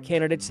have great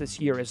candidates this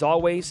year, as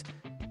always.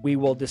 We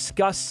will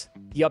discuss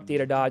the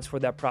updated odds for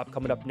that prop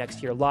coming up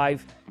next year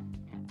live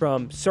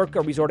from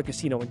Circa Resort and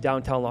Casino in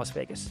downtown Las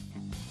Vegas.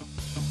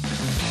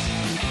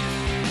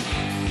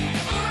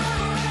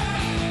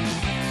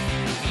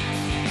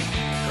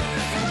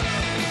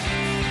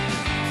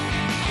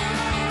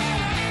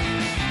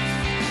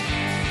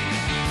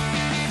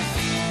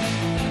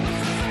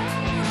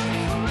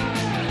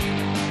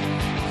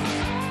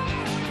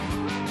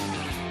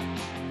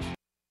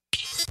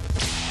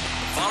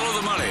 Follow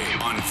the money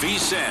on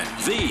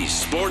VSiN, the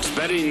Sports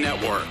Betting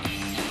Network.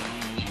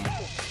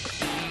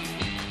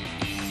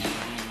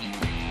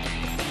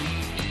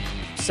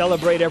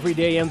 Celebrate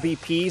everyday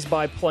MVPs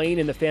by playing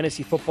in the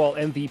Fantasy Football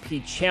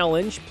MVP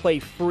Challenge. Play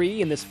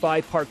free in this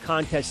 5-part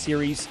contest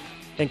series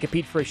and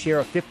compete for a share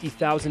of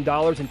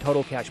 $50,000 in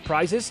total cash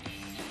prizes.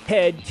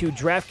 Head to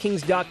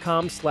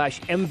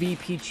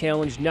DraftKings.com/MVP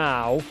Challenge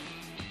now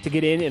to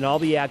get in and all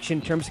the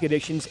action. Terms and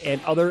conditions and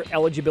other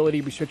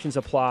eligibility restrictions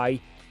apply.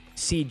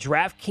 See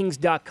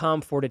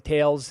DraftKings.com for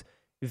details.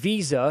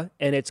 Visa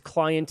and its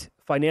client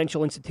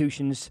financial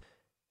institutions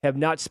have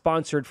not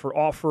sponsored for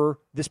offer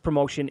this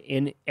promotion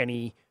in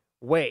any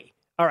way.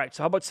 All right,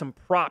 so how about some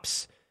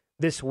props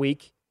this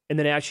week in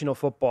the National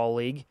Football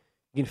League?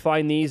 You can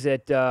find these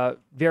at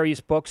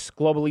various books,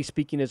 globally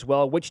speaking as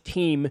well. Which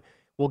team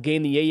will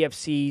gain the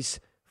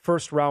AFC's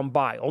first-round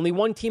bye? Only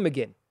one team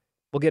again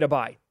will get a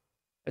bye.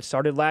 It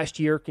started last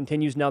year,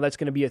 continues now. That's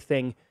going to be a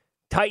thing.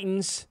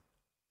 Titans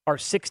are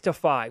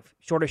 6-5,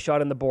 shortest shot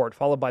on the board,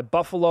 followed by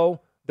Buffalo,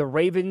 the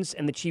Ravens,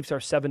 and the Chiefs are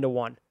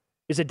 7-1.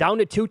 Is it down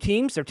to 2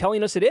 teams? They're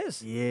telling us it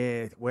is.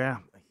 Yeah,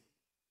 well.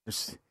 How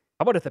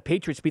about if the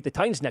Patriots beat the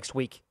Titans next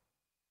week?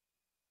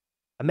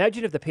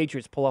 Imagine if the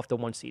Patriots pull off the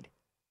 1 seed.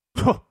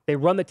 They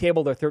run the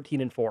table, they're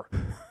 13-4.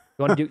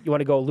 You want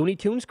to go Looney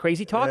Tunes,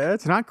 crazy talk?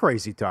 It's not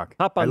crazy talk.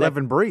 Hop on I live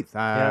and breathe.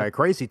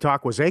 Crazy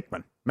talk was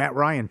Aikman. Matt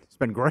Ryan. It's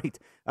been great.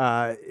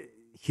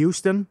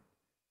 Houston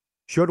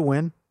should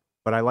win,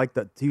 but I like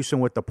the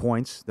Houston with the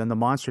points. Then the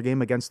monster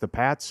game against the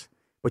Pats.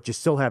 But you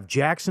still have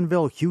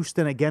Jacksonville,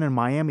 Houston again, and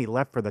Miami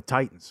left for the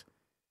Titans.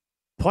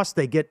 Plus,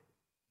 they get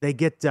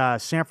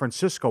San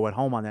Francisco at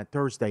home on that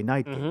Thursday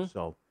night game.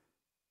 So,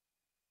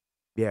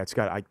 yeah, it's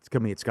got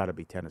to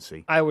be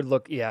Tennessee. I would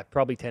look,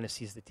 probably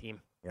Tennessee's the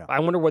team. Yeah. I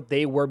wonder what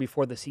they were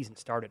before the season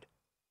started.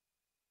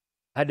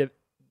 It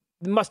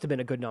must have been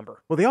a good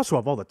number. Well, they also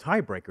have all the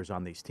tiebreakers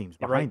on these teams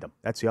behind them.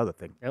 That's the other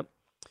thing. Yep.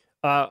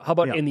 How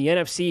about in the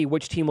NFC,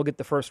 which team will get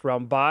the first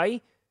round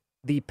bye?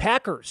 The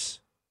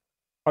Packers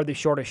are the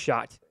shortest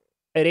shot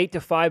at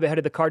 8-5 ahead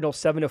of the Cardinals,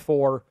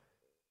 7-4.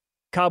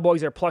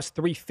 Cowboys are plus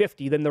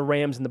 350, then the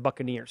Rams and the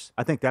Buccaneers.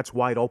 I think that's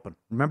wide open.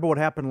 Remember what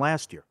happened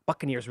last year?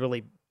 Buccaneers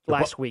really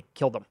last week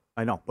killed them.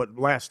 I know, but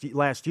last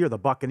year the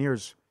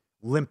Buccaneers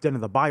limped into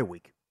the bye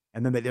week,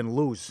 and then they didn't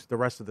lose the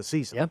rest of the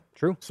season. Yeah,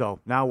 true.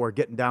 So now we're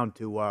getting down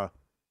to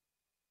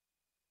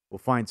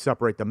we'll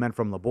separate the men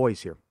from the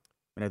boys here,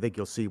 and I think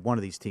you'll see one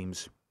of these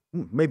teams,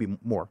 maybe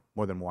more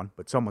than one,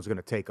 but someone's going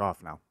to take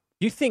off now.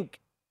 Do you think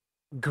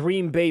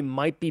Green Bay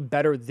might be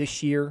better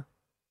this year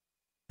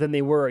than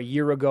they were a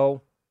year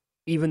ago?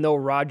 even though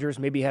Rodgers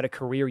maybe had a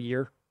career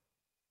year?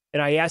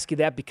 And I ask you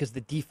that because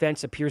the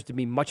defense appears to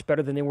be much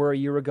better than they were a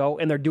year ago,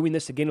 and they're doing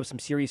this again with some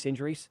serious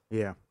injuries.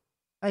 Yeah.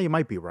 Hey, you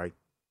might be right.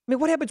 I mean,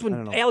 what happens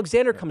when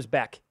Alexander comes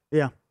back?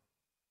 Yeah.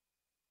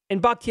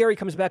 And Bakhtiari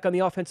comes back on the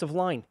offensive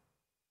line?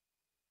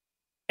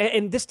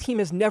 And this team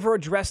has never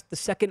addressed the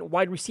second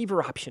wide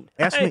receiver option.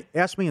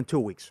 Ask me in 2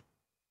 weeks.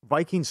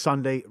 Vikings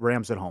Sunday,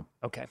 Rams at home.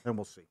 Okay. And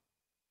we'll see.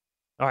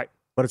 All right.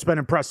 But it's been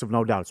impressive,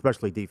 no doubt,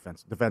 especially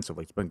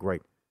defensively. It's been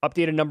great.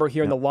 Updated number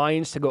here in the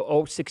Lions to go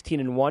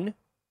 0-16-1.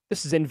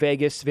 This is in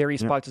Vegas,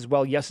 various spots as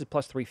well. Yes is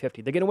plus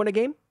 350. They're going to win a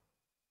game?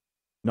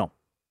 No.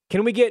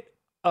 Can we get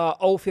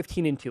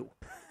 0-15-2?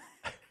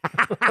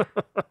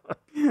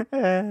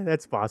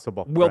 That's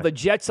possible. Will the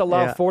Jets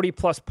allow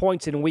 40-plus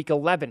points in Week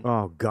 11?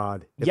 Oh,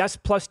 God. Yes,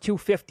 plus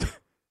 250.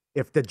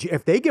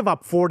 If they give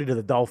up 40 to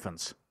the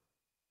Dolphins.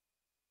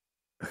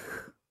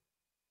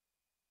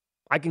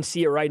 I can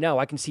see it right now.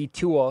 I can see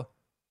Tua,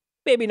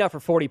 maybe not for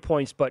 40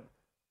 points, but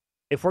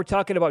if we're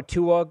talking about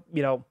Tua,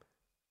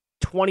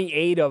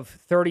 28 of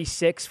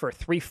 36 for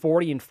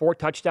 340 and 4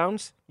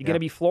 touchdowns, you going to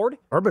be floored?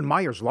 Urban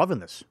Meyer's loving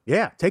this.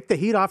 Yeah, take the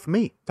heat off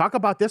me. Talk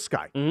about this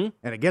guy. Mm-hmm.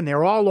 And again,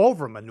 they're all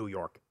over him in New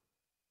York.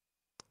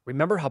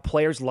 Remember how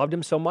players loved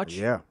him so much?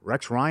 Yeah,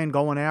 Rex Ryan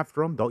going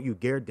after him. Don't you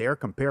dare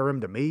compare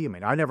him to me. I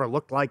mean, I never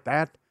looked like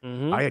that.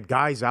 Mm-hmm. I had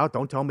guys out.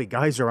 Don't tell me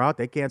guys are out.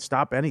 They can't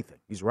stop anything.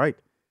 He's right.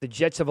 The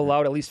Jets have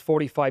allowed at least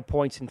 45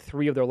 points in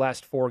 3 of their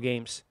last 4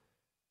 games.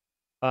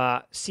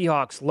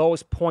 Seahawks,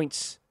 lowest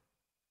points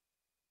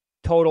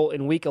total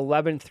in Week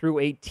 11 through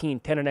 18,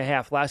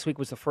 10.5. Last week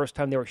was the first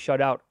time they were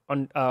shut out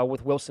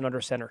with Wilson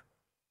under center.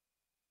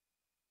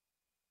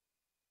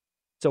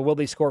 So will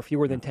they score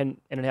fewer than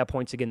 10.5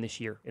 points again this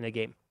year in a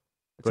game?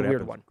 It's a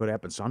weird one. Could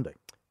happen Sunday.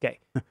 Okay.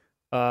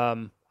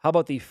 How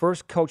about the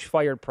first coach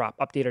fired prop,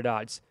 updated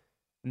odds?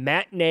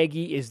 Matt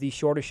Nagy is the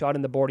shortest shot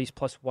in the board. He's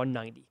plus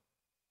 190.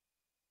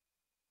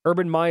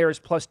 Urban Meyer is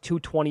plus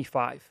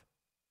 225.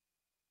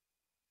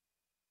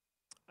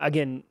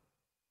 Again,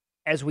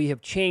 as we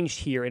have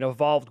changed here and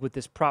evolved with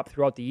this prop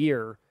throughout the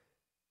year,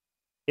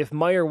 if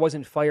Meyer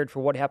wasn't fired for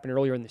what happened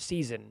earlier in the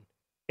season,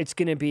 it's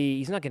going to be,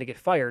 he's not going to get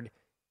fired.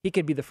 He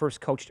could be the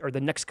first coach or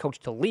the next coach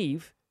to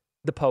leave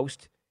the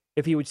post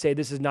if he would say,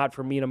 this is not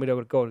for me and I'm going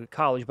to go to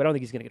college, but I don't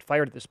think he's going to get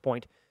fired at this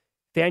point.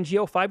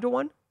 Fangio,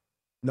 5-1?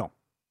 No,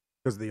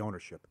 because of the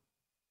ownership.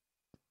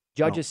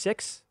 Judge is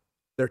 6?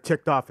 They're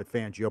ticked off at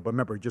Fangio, but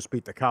remember, he just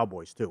beat the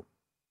Cowboys too.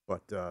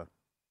 But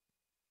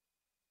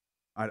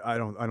I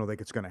don't think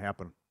it's going to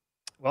happen.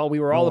 Well, we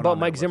were all about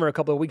Mike Zimmer a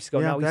couple of weeks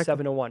ago. Now he's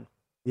 7-1.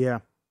 Yeah.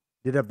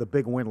 Did have the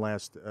big win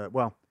last.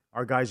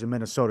 Our guys in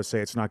Minnesota say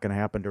it's not going to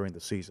happen during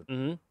the season.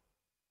 Mm-hmm.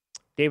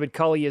 David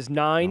Culley is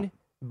 9,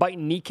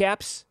 biting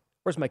kneecaps.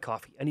 Where's my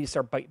coffee? I need to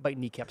start biting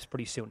kneecaps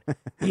pretty soon.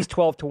 He's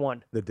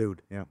 12-1. The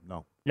dude,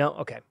 no. No?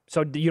 Okay.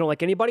 So you don't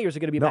like anybody, or is it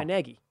going to be Matt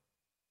Nagy?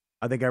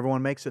 I think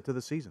everyone makes it to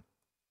the season.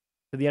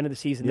 To the end of the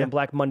season. Then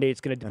Black Monday,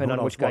 it's going to depend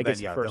on which guy gets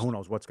it first. Who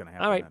knows what's going to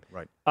happen. All right.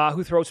 Then. Right.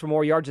 Who throws for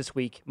more yards this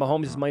week?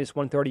 Mahomes is minus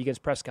 130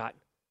 against Prescott.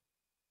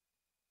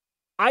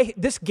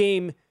 This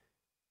game,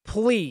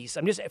 please,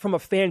 I'm just from a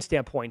fan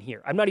standpoint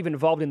here. I'm not even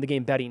involved in the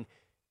game betting.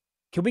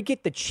 Can we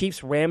get the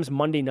Chiefs-Rams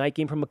Monday night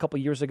game from a couple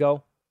years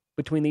ago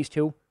between these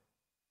two?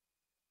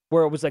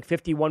 Where it was like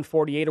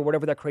 51-48 or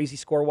whatever that crazy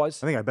score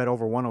was? I think I bet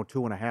over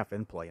 102.5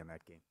 in play in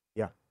that game.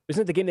 Yeah.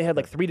 Isn't it the game they had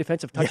like 3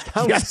 defensive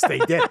touchdowns? Yes, they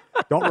did.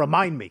 Don't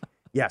remind me.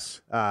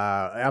 Yes,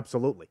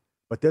 absolutely.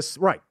 But this,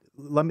 right.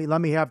 Let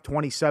me have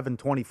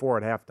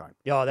 27-24 at halftime.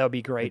 Yeah, that would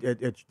be great.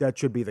 That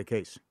should be the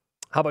case.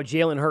 How about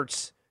Jalen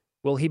Hurts?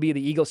 Will he be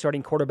the Eagles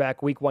starting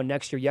quarterback week 1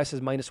 next year? Yes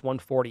is minus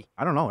 140.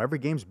 I don't know. Every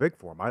game's big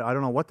for him. I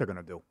don't know what they're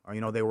going to do.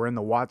 They were in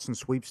the Watson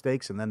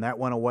sweepstakes, and then that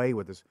went away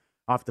with his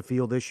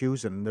off-the-field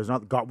issues. And there's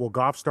not. Will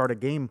Goff start a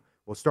game?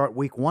 Will start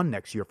week 1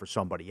 next year for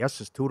somebody.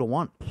 Yes is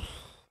 2-1.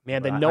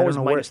 Man, the no is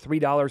minus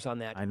 $3 on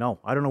that. I know.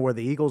 I don't know where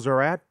the Eagles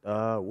are at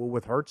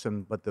with Hurts,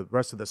 but the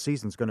rest of the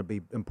season's going to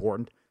be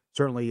important.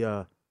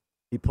 Certainly,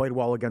 he played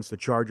well against the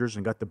Chargers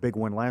and got the big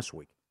win last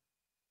week.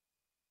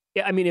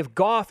 Yeah, I mean, if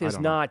Goff is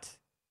not.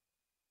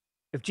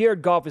 If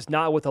Jared Goff is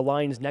not with the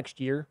Lions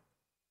next year,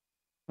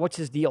 what's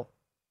his deal?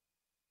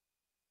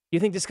 Do you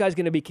think this guy's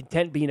going to be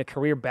content being a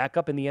career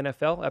backup in the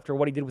NFL after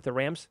what he did with the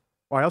Rams?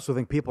 Well, I also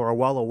think people are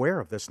well aware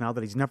of this now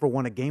that he's never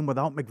won a game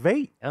without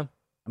McVay. Yeah.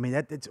 I mean,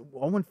 it's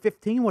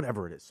 0-15,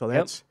 whatever it is. So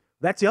that's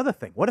the other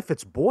thing. What if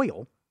it's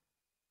Boyle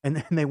and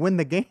then they win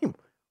the game?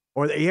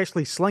 Or he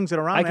actually slings it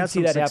around and has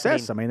some success.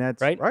 Happening. I mean,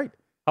 that's right.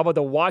 How about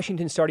the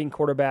Washington starting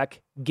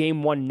quarterback,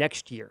 game 1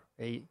 next year?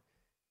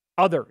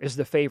 Other is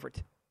the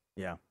favorite.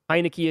 Yeah.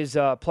 Heineke is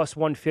plus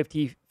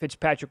 150.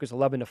 Fitzpatrick is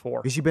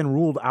 11-4. Has he been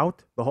ruled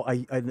out?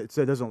 I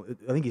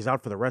think he's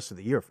out for the rest of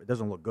the year. It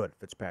doesn't look good,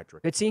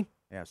 Fitzpatrick. Fitzy?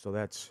 Yeah, so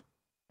that's.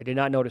 I did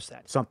not notice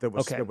that. Something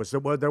was. Okay.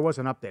 There was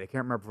an update. I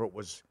can't remember if it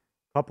was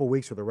a couple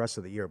weeks or the rest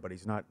of the year, but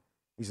he's not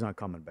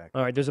coming back.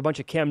 All right, there's a bunch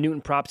of Cam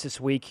Newton props this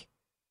week.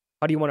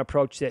 How do you want to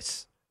approach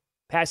this?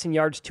 Passing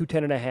yards,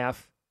 210.5.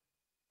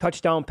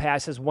 touchdown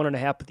passes,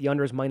 1.5, but the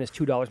under is minus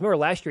 $2. Remember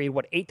last year, he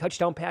had, 8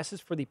 touchdown passes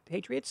for the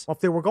Patriots? Well,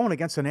 if they were going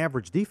against an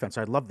average defense,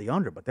 I'd love the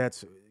under, but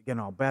that's,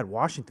 how bad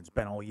Washington's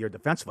been all year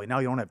defensively. Now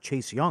you don't have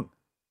Chase Young.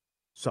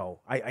 So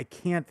I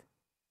can't.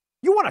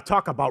 You want to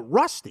talk about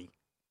rusty?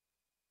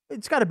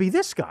 It's got to be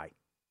this guy.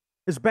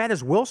 As bad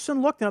as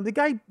Wilson looked, the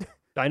guy.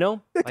 I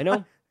know.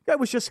 The guy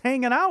was just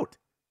hanging out.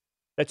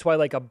 That's why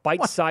a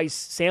bite-sized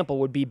sample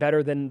would be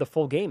better than the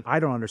full game. I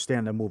don't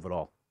understand the move at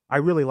all. I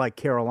really like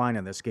Carolina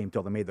in this game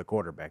till they made the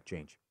quarterback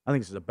change. I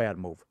think this is a bad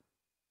move.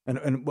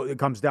 And it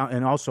comes down,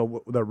 and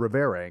also the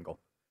Rivera angle.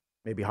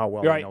 Maybe how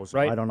well he knows him.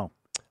 I don't know.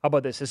 How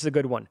about this? This is a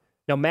good one.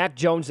 Now, Mac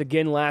Jones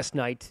again last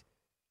night.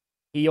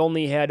 He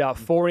only had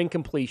 4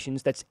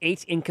 incompletions. That's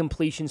 8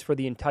 incompletions for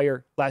the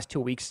entire last 2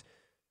 weeks.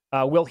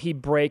 Will he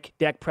break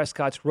Dak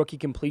Prescott's rookie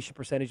completion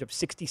percentage of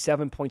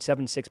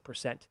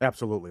 67.76%?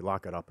 Absolutely.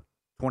 Lock it up.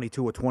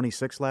 22 of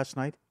 26 last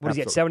night. What is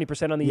he at,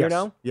 70% on the year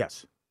now?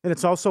 Yes. And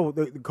it's also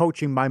the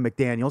coaching by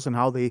McDaniels and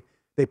how they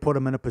put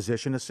him in a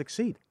position to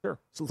succeed. Sure.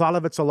 So a lot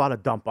of it's a lot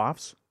of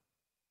dump-offs,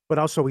 but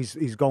also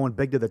he's going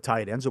big to the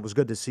tight ends. It was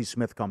good to see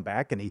Smith come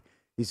back, and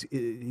he's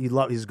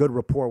good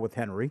rapport with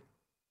Henry.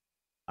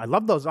 I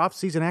love those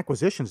off-season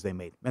acquisitions they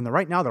made, and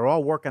right now they're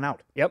all working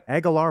out. Yep.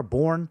 Aguilar,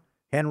 Bourne,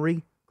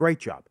 Henry, great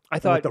job. I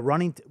thought with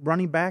the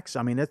running backs.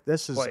 I mean,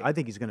 this is. Boy, I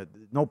think he's going to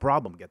no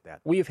problem get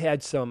that. We've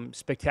had some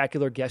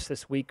spectacular guests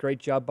this week. Great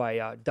job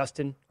by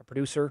Dustin, our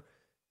producer.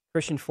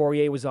 Christian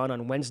Fourier was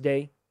on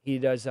Wednesday. He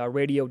does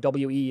radio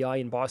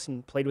WEEI in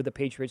Boston. Played with the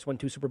Patriots, won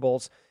 2 Super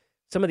Bowls.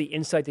 Some of the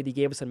insight that he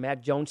gave us on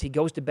Mac Jones. He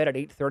goes to bed at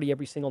 8:30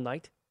 every single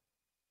night.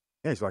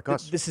 Yeah, he's like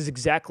us. This is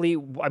exactly.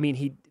 I mean,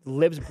 he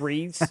lives,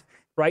 breathes.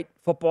 Right?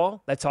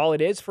 Football. That's all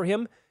it is for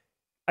him.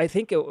 I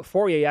think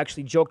Fourier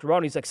actually joked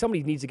around. He's like,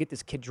 somebody needs to get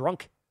this kid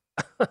drunk.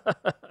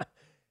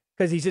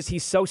 Because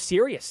he's so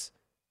serious.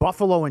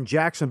 Buffalo and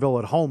Jacksonville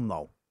at home,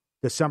 though.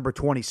 December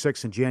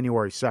 26th and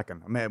January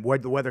 2nd. I mean,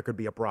 the weather could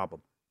be a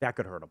problem. That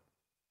could hurt him.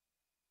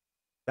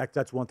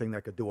 That's one thing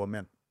that could do him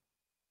in.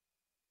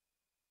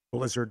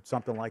 Blizzard,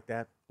 something like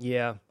that.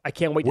 Yeah. I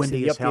can't wait to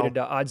see the updated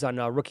odds on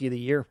Rookie of the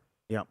Year.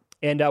 Yeah.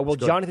 And will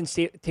Jonathan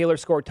Taylor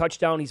score a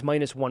touchdown? He's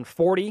minus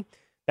 140.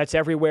 That's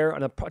everywhere.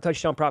 On a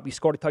touchdown prop, he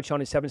scored a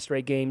touchdown in 7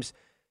 straight games.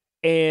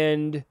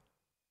 And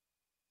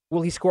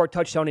will he score a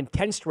touchdown in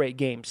 10 straight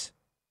games?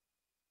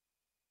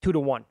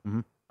 2-1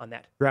 on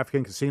that.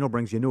 DraftKings Casino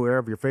brings you a new era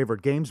of your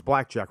favorite games,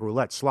 blackjack,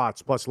 roulette,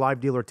 slots, plus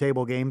live dealer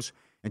table games.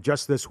 And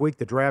just this week,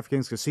 the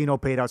DraftKings Casino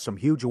paid out some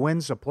huge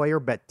wins. A player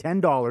bet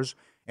 $10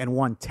 and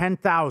won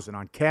 $10,000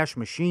 on Cash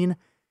Machine.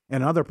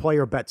 And another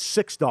player bet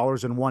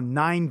 $6 and won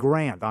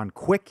 $9,000 on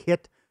Quick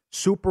Hit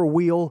Super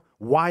Wheel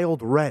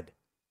Wild Red.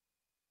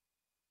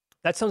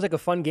 That sounds like a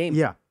fun game.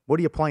 Yeah. What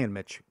are you playing,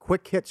 Mitch?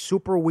 Quick Hit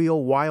Super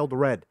Wheel Wild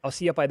Red. I'll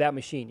see you up by that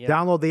machine, yeah.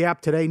 Download the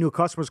app today. New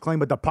customers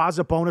claim a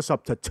deposit bonus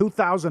up to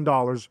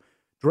 $2,000.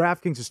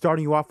 DraftKings is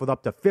starting you off with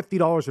up to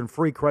 $50 in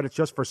free credits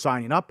just for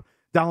signing up.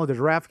 Download the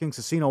DraftKings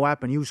Casino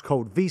app and use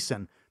code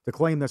VSiN to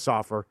claim this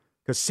offer.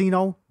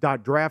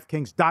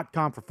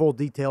 Casino.DraftKings.com for full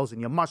details, and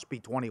you must be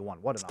 21.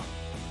 What an offer.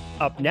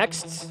 Up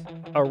next,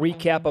 a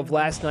recap of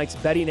last night's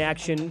betting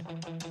action.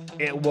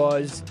 It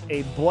was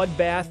a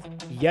bloodbath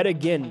yet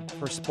again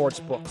for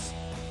sportsbooks.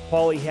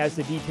 Paulie has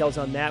the details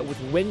on that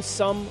with win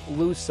some,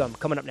 lose some.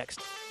 Coming up next.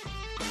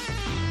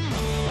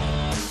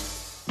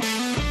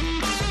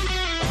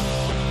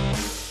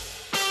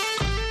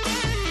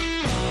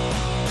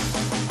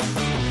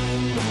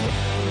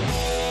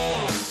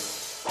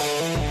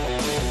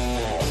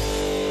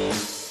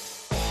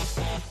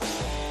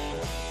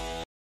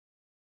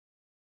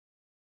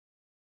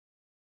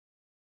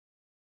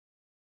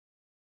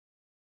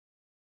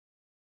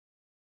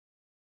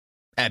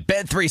 At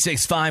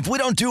Bet365, we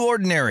don't do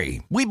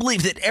ordinary. We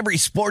believe that every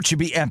sport should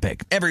be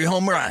epic. Every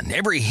home run,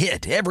 every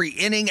hit, every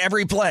inning,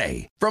 every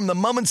play. From the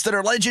moments that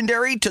are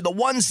legendary to the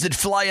ones that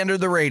fly under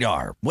the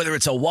radar. Whether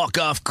it's a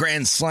walk-off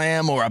grand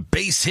slam or a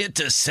base hit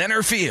to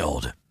center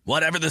field.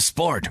 Whatever the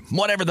sport,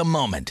 whatever the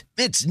moment.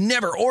 It's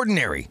never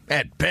ordinary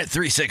at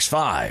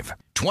Bet365.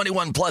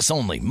 21 plus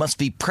only. Must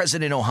be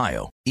present in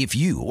Ohio. If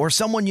you or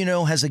someone you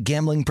know has a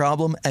gambling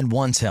problem and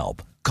wants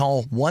help,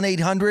 call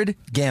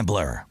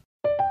 1-800-GAMBLER.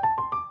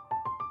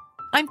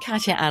 I'm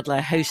Katya Adler,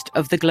 host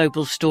of The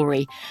Global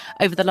Story.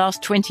 Over the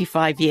last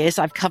 25 years,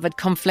 I've covered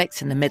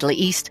conflicts in the Middle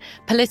East,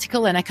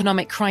 political and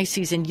economic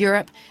crises in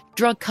Europe,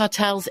 drug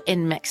cartels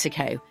in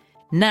Mexico.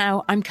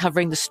 Now I'm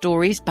covering the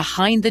stories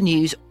behind the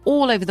news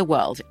all over the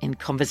world in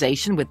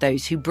conversation with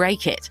those who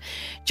break it.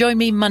 Join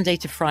me Monday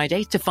to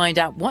Friday to find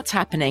out what's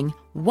happening,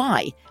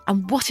 why,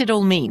 and what it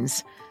all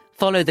means.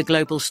 Follow The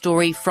Global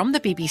Story from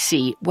the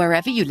BBC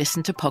wherever you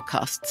listen to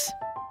podcasts.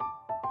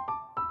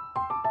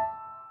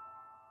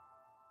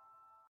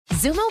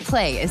 Zumo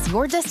Play is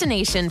your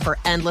destination for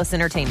endless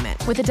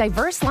entertainment. With a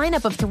diverse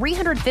lineup of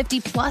 350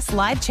 plus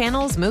live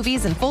channels,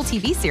 movies, and full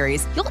TV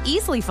series, you'll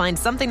easily find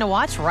something to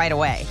watch right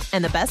away.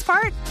 And the best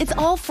part? It's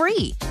all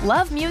free.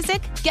 Love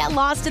music? Get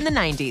lost in the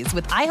 90s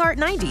with iHeart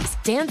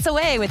 90s, dance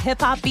away with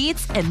hip-hop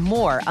beats, and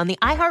more on the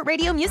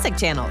iHeartRadio music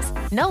channels.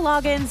 No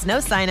logins, no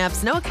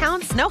signups, no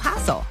accounts, no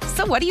hassle.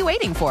 So what are you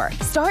waiting for?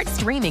 Start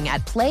streaming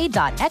at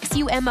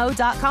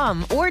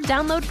play.xumo.com or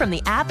download from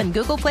the app and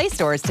Google Play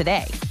stores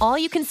today. All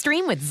you can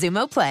stream with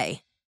Zumo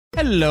Play.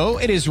 Hello,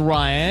 it is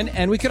Ryan,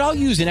 and we could all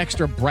use an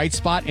extra bright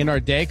spot in our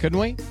day, couldn't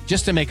we?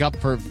 Just to make up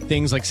for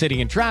things like sitting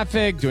in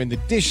traffic, doing the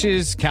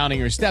dishes, counting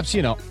your steps,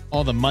 you know,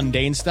 all the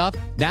mundane stuff.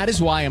 That is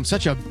why I'm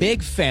such a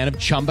big fan of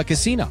Chumba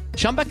Casino.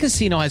 Chumba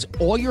Casino has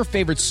all your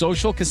favorite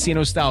social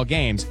casino-style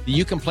games that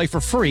you can play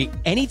for free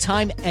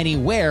anytime,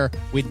 anywhere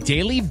with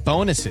daily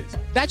bonuses.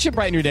 That should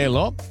brighten your day a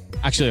little.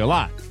 Actually, a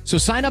lot. So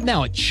sign up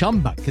now at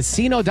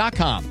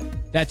ChumbaCasino.com.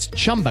 That's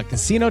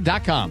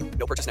ChumbaCasino.com.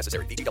 No purchase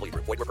necessary. VGW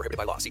Group. Void where prohibited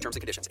by law. See terms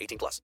and conditions.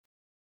 18+.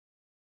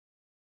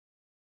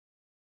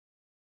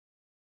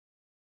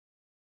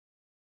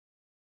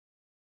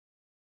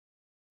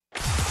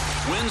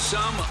 Win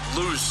Some,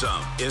 Lose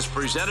Some is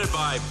presented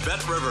by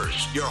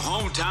BetRivers, your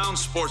hometown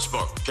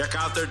sportsbook. Check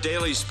out their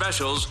daily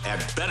specials at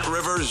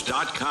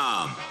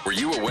BetRivers.com. Were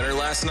you a winner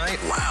last night?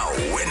 Wow,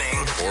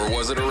 winning. Or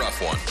was it a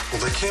rough one?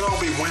 Well, they can't all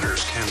be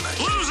winners, can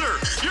they? Loser!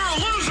 You're a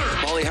loser!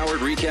 Paulie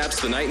Howard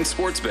recaps the night in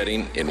sports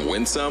betting in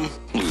Win Some,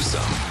 Lose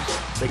Some.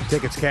 Big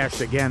tickets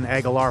cashed again.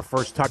 Aguilar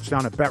first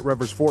touchdown at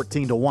BetRivers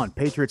 14-1.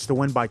 Patriots to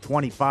win by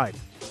 25,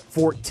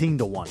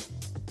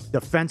 14-1.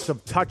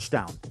 Defensive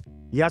touchdown.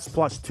 Yes,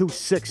 plus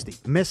 260.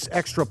 Miss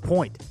extra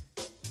point.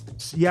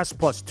 Yes,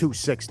 plus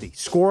 260.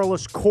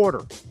 Scoreless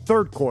quarter.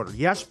 Third quarter.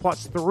 Yes,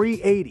 plus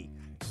 380.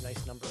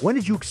 Nice number. When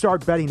did you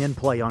start betting in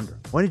play under?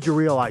 When did you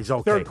realize,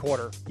 okay. Third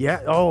quarter. Yeah?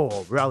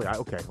 Oh, really?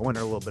 Okay. I went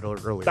a little bit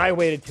earlier. I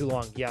waited too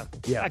long, yeah.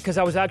 Yeah. Because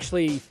I was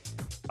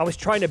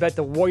trying to bet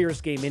the Warriors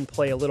game in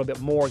play a little bit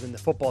more than the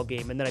football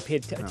game, and then I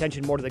paid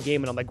attention more to the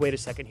game, and I'm like, wait a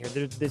second here.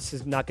 This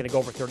is not going to go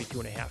over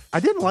 32.5. I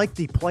didn't like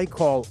the play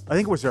call. I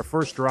think it was their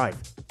first drive.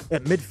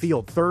 At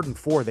midfield, 3rd and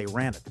 4, they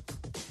ran it.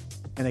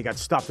 And they got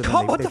stopped. And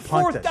then they the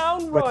punted. 4th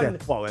down run?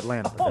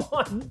 Atlanta. Oh,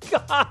 my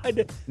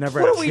God.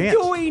 Never what had a are we chance.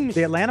 doing?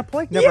 The Atlanta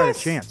play? Never had a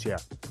chance, yeah.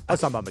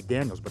 That's not about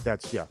McDaniels, but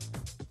that's, yeah.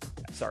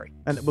 Sorry.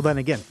 And well, then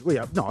again,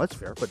 no, that's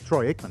fair. But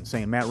Troy Aikman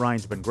saying Matt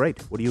Ryan's been great.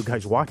 What do you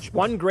guys watch?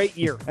 One great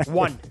year.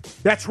 One.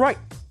 That's right.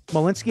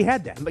 Malinsky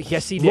had that.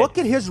 Yes, he did. Look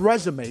at his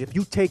resume if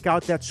you take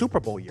out that Super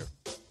Bowl year.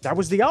 That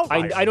was the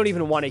outlier. I don't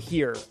even want to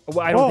hear.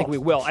 Well, I don't think we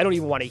will. I don't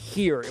even want to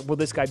hear, will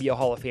this guy be a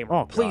Hall of Famer?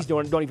 Oh, please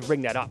don't even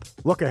bring that up.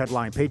 Look at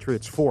headline,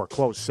 Patriots 4,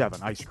 close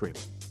 7, ice cream.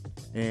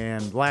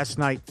 And last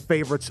night,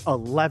 favorites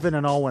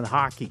 11-0 in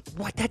hockey.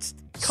 What? Come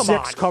 6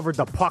 on. covered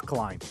the puck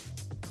line.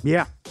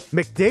 Yeah.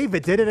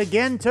 McDavid did it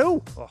again,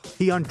 too. Oh.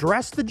 He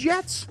undressed the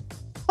Jets.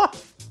 Huh.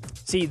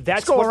 See,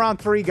 that's Let's go around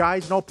 3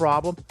 guys, no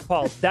problem.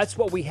 Paul, that's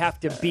what we have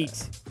to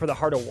beat for the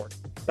Hart Award,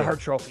 the Hart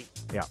Trophy.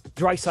 Yeah.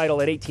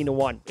 Draisaitl at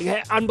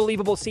 18-1.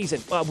 Unbelievable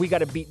season. We got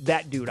to beat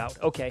that dude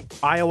out. Okay.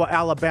 Iowa,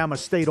 Alabama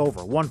State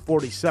over,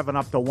 147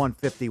 up to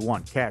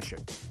 151. Cash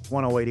it,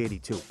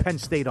 108.82. Penn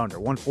State under,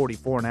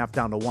 144.5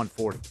 down to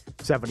 140,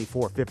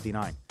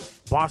 74.59.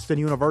 Boston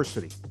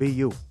University,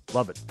 BU,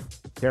 love it.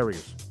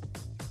 Terriers.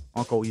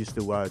 Uncle used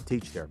to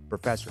teach there.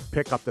 Professor,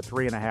 pick up the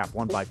 3.5,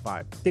 1 by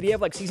 5. Did he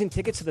have season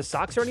tickets to the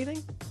Sox or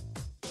anything?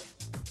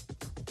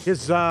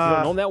 His you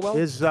don't know him that well?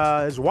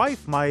 His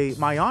wife,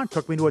 my aunt,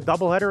 took me to a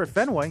doubleheader at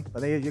Fenway.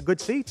 They had good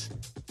seats.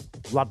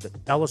 Loved it.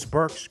 Ellis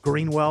Burks,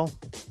 Greenwell.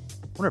 I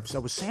wonder if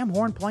was Sam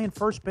Horn playing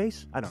first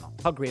base? I don't know.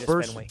 How great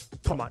is Fenway?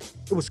 Come on.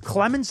 It was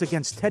Clemens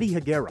against Teddy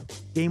Higuera.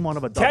 Game 1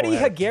 of a doubleheader. Teddy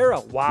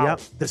Higuera. Wow. Yep.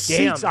 The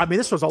seats. I mean,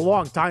 this was a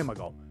long time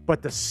ago,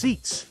 but the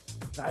seats.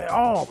 It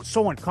was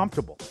so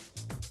uncomfortable.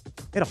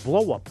 They had a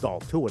blow-up doll,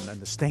 too, in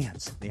the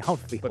stands, in the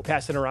outfield. But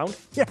passing around?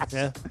 Yes.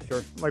 Yeah,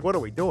 sure. Like, what are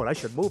we doing? I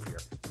should move here.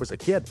 I was a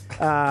kid.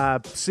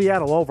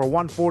 Seattle over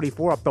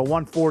 144 up to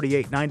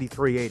 148,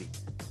 93.80.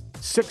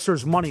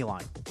 Sixers money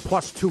line,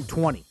 plus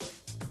 220.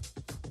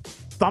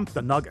 Thumped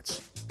the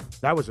Nuggets.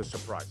 That was a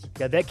surprise.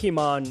 Yeah, that came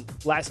on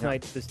last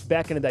night,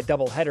 back into that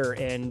doubleheader,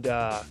 and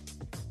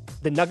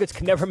the Nuggets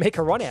can never make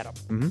a run at them.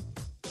 Mm-hmm.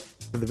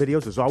 For the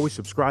videos, as always,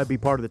 subscribe, be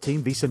part of the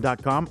team,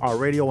 vsin.com, our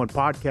radio and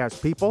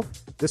podcast people.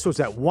 This was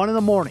at 1 in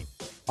the morning,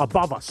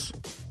 above us.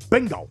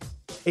 Bingo.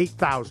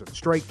 8,000.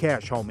 Straight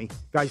cash, homie.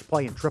 Guys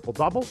playing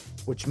triple-double,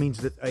 which means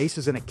that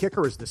aces and a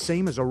kicker is the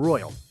same as a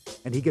royal.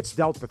 And he gets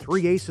dealt the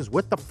 3 aces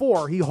with the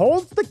 4. He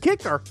holds the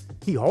kicker.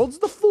 He holds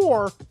the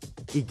 4.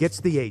 He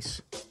gets the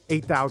ace.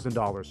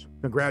 $8,000.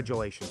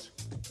 Congratulations.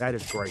 That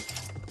is great.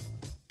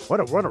 What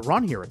a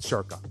run here at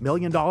Circa. $1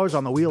 million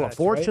on the Wheel of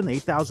Fortune,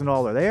 right.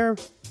 $8,000 there.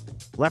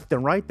 Left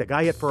and right, the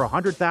guy hit for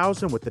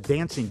 $100,000 with the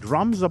dancing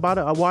drums about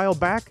a while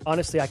back.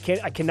 Honestly, I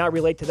cannot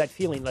relate to that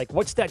feeling. Like,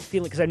 what's that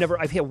feeling? Because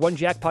I've hit one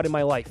jackpot in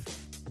my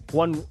life,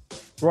 one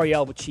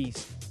Royale with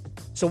cheese.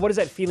 So what is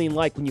that feeling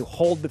like when you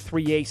hold the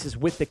 3 aces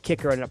with the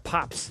kicker and it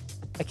pops?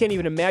 I can't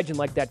even imagine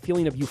like that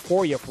feeling of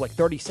euphoria for like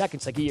 30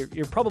 seconds. Like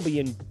you're probably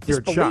in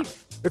You're disbelief. shocked.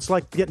 It's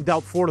like getting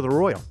dealt 4 to the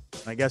Royal,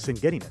 I guess, and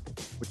getting it,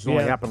 which has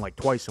only Yeah. happened like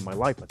twice in my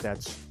life, but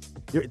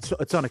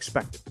it's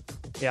unexpected.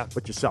 Yeah.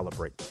 But you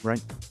celebrate,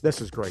 right? This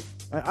is great.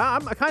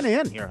 I'm kind of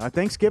in here.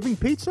 Thanksgiving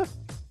pizza?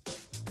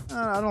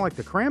 I don't like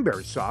the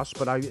cranberry sauce,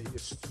 but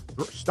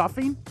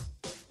stuffing,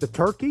 the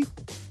turkey.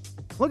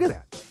 Look at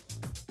that.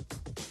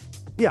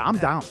 Yeah, I'm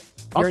down.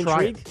 You're I'll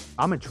try intrigued? it.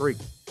 I'm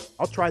intrigued.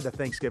 I'll try the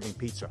Thanksgiving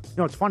pizza. You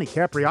know, it's funny.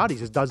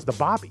 Capriati's does the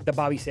Bobby. The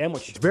Bobby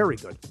sandwich. It's very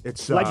good.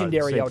 It's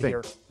legendary same out thing.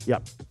 here.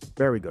 Yep,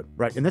 very good.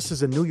 Right, and this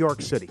is in New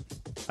York City.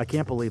 I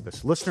can't believe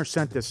this. Listener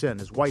sent this in.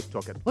 His wife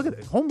took it. Look at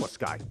it. Homeless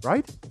guy,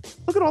 right?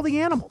 Look at all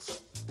the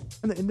animals.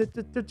 And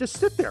they just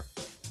sit there.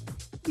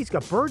 He's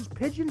got birds,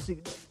 pigeons,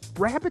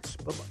 rabbits.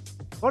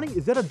 Funny,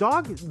 is that a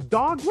dog?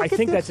 Dog? Look I at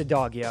think this. that's a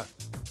dog, yeah.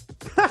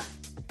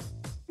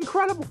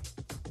 Incredible.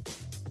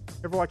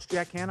 Ever watch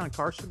Jack Hanna on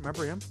Carson?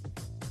 Remember him?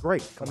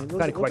 Great. What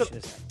kind of question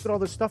is that? Look at all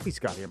this stuff he's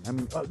got here. I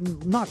mean,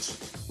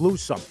 nuts.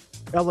 Lose some.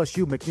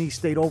 LSU, McNeese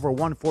State over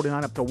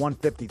 149 up to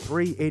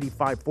 153,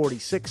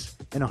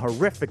 85-46 in a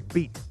horrific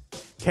beat.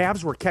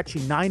 Cavs were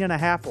catching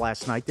 9.5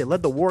 last night. They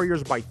led the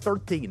Warriors by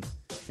 13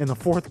 in the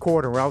fourth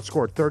quarter. Were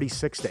outscored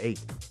 36-8.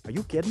 Are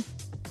you kidding?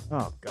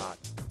 Oh, God.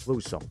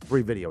 Lose some.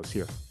 3 videos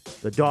here.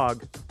 The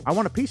dog. I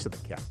want a piece of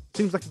the cat.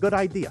 Seems like a good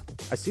idea.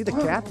 I see the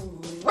cat.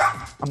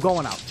 I'm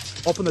going out.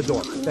 Open the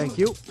door. Thank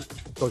you.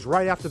 Goes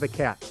right after the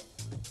cat.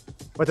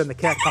 But then the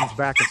cat comes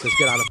back and says,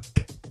 get out of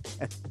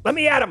Let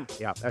me at him.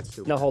 Yeah, that's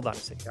stupid. No, hold on a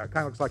second. Yeah, it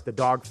kind of looks like the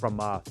dog from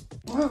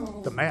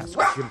The Mask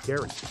with Jim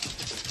Carrey.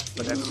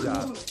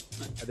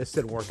 But this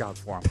didn't work out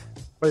for him.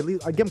 But at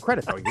least, I give him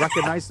credit, though. He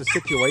recognized the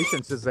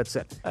situation, says, that's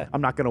it.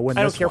 I'm not going to win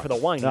I this don't care one. for the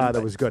whining, That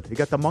but- was good. You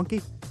got the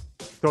monkey?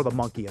 Throw the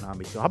monkey in on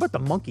me, too. How about the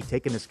monkey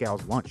taking this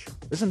gal's lunch?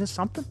 Isn't this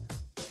something?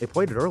 They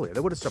played it earlier. They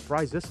would have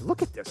surprised this.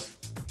 Look at this.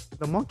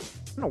 The monkey.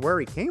 I don't know where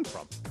he came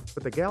from,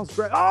 but the gal's...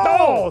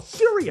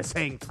 serious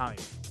hang time.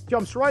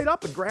 Jumps right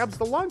up and grabs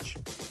the lunch,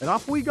 and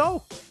off we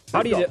go.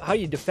 How do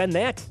you defend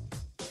that?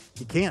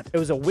 You can't. It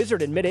was a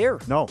wizard in midair.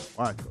 No.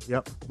 All right.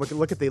 Yep.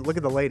 Look at the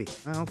lady.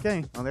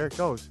 Okay. Well, there it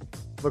goes.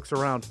 Looks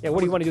around. Yeah. What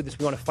do you want to do? This?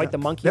 We want to fight the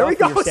monkey There off he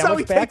for your goes. So he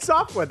sandwich back? takes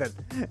off with it.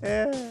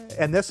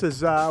 And this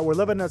is we're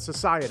living in a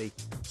society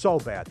so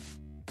bad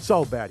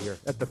here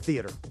at the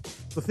theater.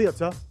 The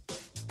theater,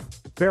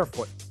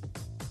 barefoot,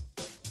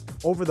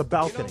 over the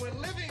balcony. we're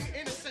living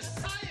in a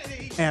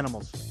society.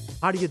 Animals.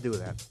 How do you do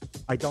that?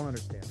 I don't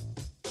understand.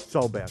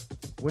 So bad.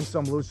 Win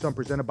some, lose some.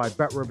 Presented by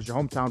Bet Rivers, your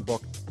hometown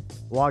book.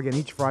 Log in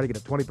each Friday, get a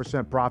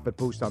 20% profit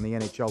boost on the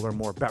NHL. Learn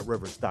more at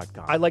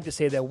betrivers.com. I'd like to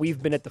say that we've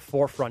been at the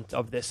forefront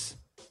of this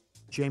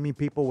Shaming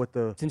people with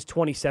the... since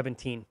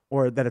 2017.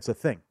 Or that it's a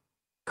thing.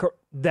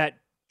 That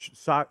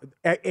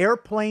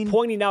airplane...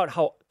 Pointing out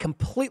how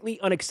completely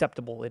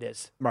unacceptable it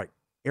is. Right.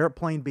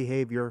 Airplane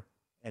behavior,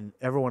 and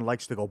everyone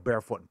likes to go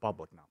barefoot in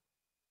public now.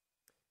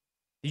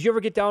 Did you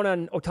ever get down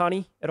on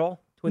Ohtani at all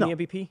to win No,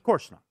 the MVP? Of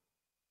course not.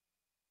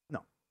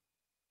 No.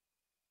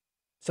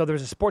 So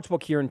there's a sports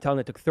book here in town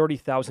that took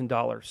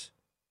 $30,000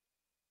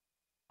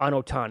 on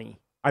Ohtani.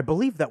 I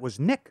believe that was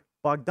Nick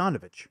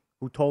Bogdanovich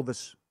who told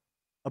us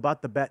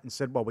about the bet and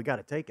said, well, we got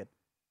to take it.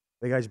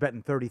 The guy's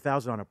betting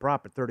 $30,000 on a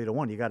prop at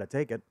 30-1. You got to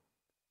take it.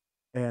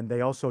 And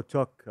they also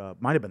took,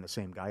 might have been the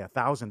same guy,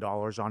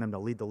 $1,000 on him to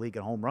lead the league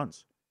in home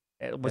runs.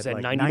 Was that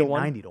like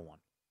 90-1? 90-1.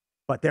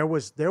 But there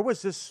was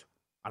this,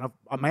 I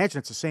imagine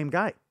it's the same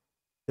guy.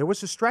 There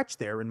was a stretch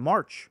there in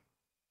March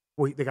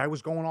where the guy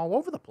was going all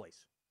over the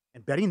place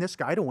and betting this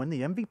guy to win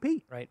the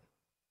MVP. Right.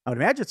 I would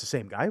imagine it's the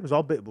same guy. It was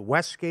all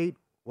Westgate,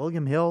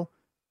 William Hill,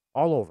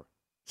 all over.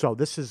 So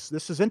this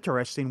is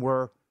interesting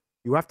where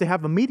you have to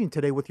have a meeting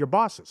today with your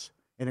bosses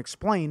and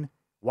explain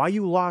why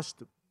you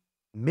lost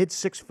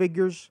mid-six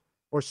figures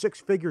or 6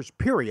 figures,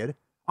 period,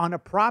 on a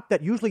prop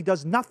that usually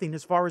does nothing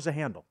as far as a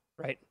handle.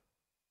 Right.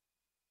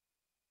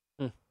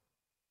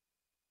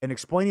 And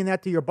explaining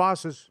that to your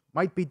bosses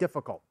might be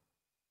difficult.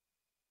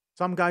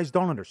 Some guys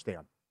don't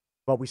understand.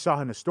 But we saw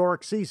an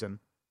historic season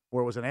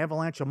where it was an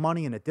avalanche of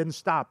money and it didn't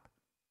stop,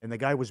 and the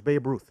guy was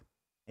Babe Ruth.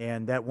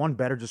 And that one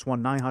bettor just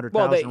won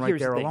 $900,000 right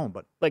there alone.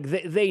 But like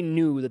they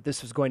knew that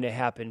this was going to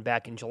happen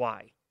back in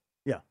July.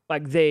 Yeah.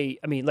 Like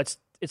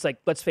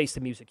let's face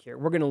the music here.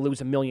 We're going to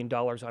lose $1 million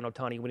on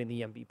Ohtani winning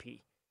the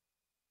MVP.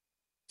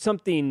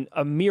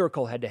 A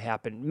miracle had to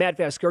happen. Matt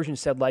Vasgersian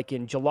said like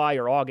in July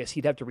or August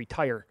he'd have to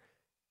retire,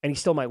 and he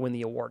still might win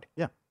the award.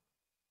 Yeah.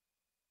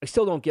 I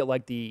still don't get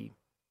like the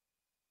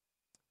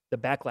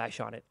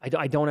backlash on it.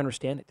 I don't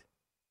understand it.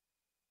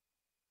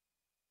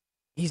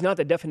 He's not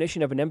the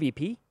definition of an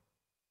MVP.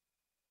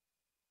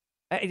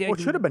 Well, it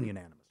should have been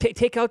unanimous.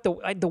 Take out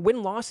the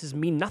win-losses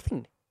mean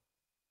nothing.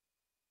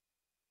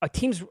 A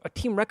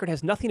team record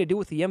has nothing to do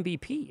with the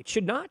MVP. It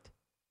should not.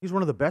 He's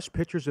one of the best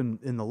pitchers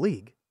in the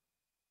league,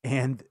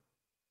 and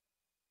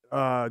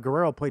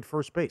Guerrero played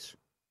first base.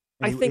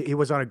 And he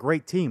was on a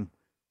great team,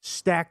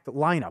 stacked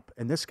lineup,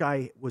 and this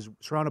guy was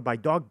surrounded by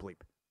dog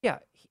bleep. Yeah,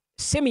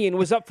 Simeon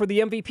was up for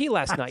the MVP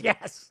last night.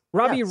 Yes.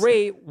 Robbie Yes.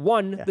 Ray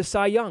won the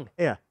Cy Young.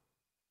 Yeah.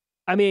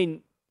 I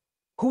mean,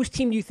 Whose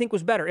team do you think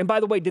was better? And by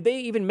the way, did they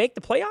even make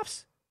the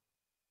playoffs?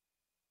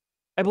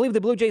 I believe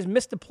the Blue Jays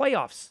missed the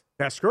playoffs.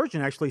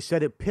 Vasgersian actually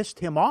said it pissed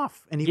him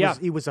off, and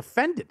he was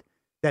offended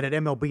that at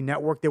MLB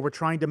Network they were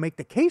trying to make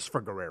the case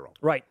for Guerrero.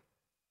 Right.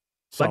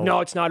 So, but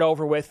no, it's not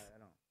over with.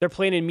 They're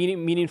playing in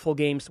meaningful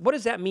games. What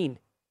does that mean?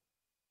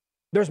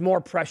 There's more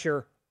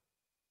pressure.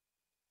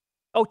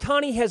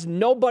 Ohtani has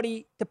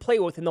nobody to play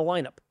with in the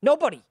lineup.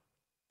 Nobody.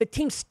 The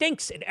team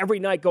stinks, and every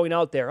night going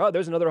out there, oh,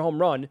 there's another home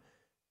run.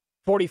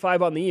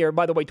 45 on the year.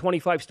 By the way,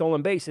 25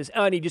 stolen bases.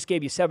 And he just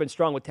gave you 7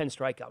 strong with 10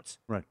 strikeouts.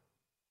 Right.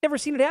 Never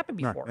seen it happen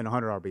before. Right, and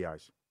 100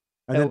 RBIs.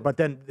 But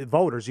then the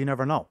voters, you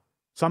never know.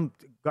 Some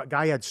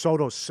guy had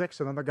Soto 6,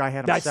 another guy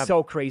had him 7. That's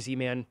so crazy,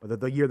 man.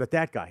 The year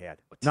that guy had.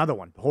 Another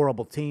one.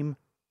 Horrible team.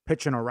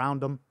 Pitching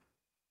around him.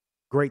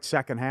 Great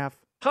second half.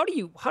 How do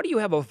you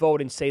have a vote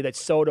and say that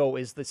Soto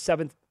is the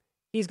 7th?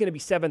 He's going to be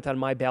 7th on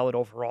my ballot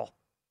overall.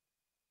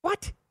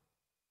 What?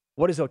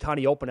 What does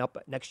Ohtani open up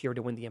next year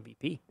to win the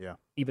MVP? Yeah.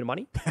 Even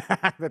money?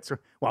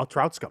 Well,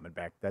 Trout's coming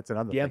back. That's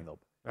another thing, though.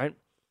 Right.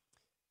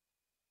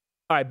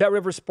 All right,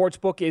 BetRivers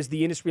Sportsbook is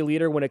the industry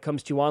leader when it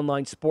comes to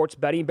online sports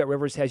betting.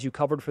 BetRivers has you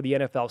covered for the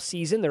NFL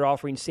season. They're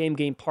offering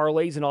same-game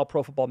parlays and all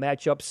pro football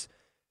matchups.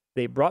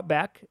 They brought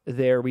back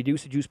their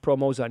Reduce the Juice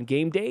promos on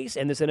game days,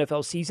 and this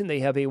NFL season they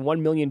have a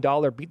 $1 million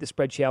Beat the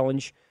Spread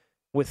challenge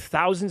with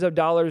thousands of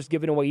dollars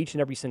given away each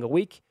and every single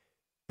week.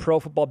 Pro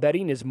football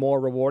betting is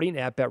more rewarding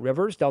at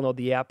BetRivers. Download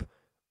the app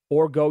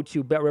or go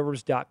to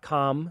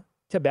BetRivers.com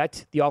to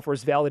bet. The offer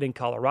is valid in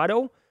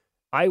Colorado,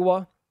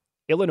 Iowa,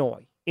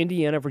 Illinois,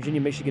 Indiana,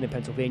 Virginia, Michigan, and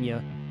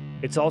Pennsylvania.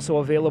 It's also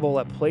available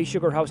at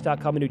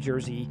PlaySugarHouse.com in New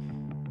Jersey,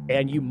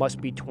 and you must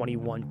be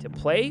 21 to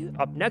play.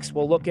 Up next,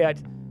 we'll look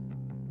at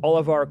all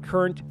of our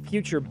current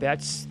future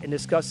bets and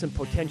discuss some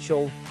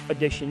potential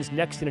additions.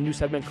 Next, in a new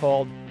segment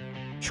called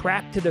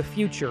Track to the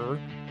Future,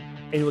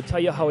 and we'll tell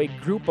you how a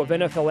group of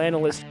NFL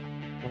analysts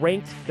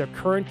ranked their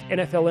current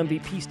NFL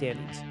MVP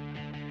standings.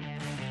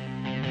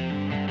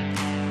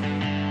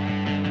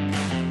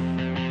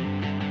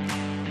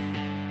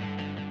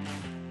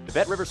 The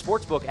BetRivers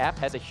Sportsbook app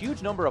has a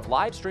huge number of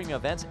live streaming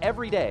events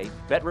every day.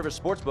 BetRivers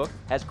Sportsbook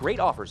has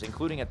great offers,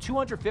 including a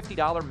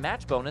 $250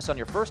 match bonus on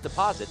your first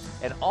deposit,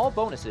 and all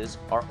bonuses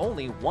are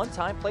only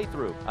one-time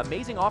playthrough.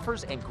 Amazing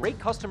offers and great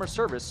customer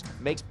service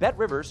makes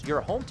BetRivers your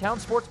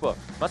hometown sportsbook.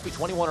 Must be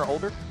 21 or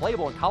older,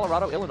 playable in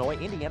Colorado, Illinois,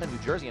 Indiana, New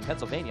Jersey, and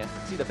Pennsylvania.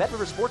 See the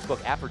BetRivers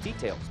Sportsbook app for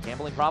details.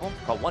 Gambling problem?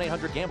 Call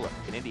 1-800-GAMBLER.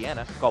 In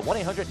Indiana, call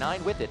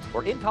 1-800-9-WITH-IT.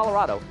 Or in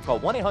Colorado, call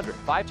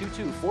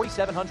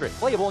 1-800-522-4700.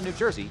 Playable in New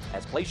Jersey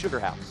as Play Sugar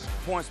House.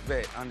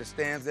 PointsBet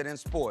understands that in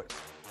sports,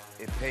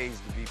 it pays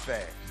to be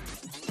fast.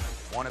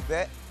 Want to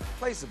bet?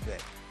 Place a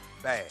bet.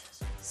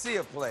 Fast. See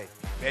a play.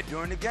 Bet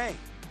during the game.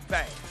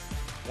 Fast.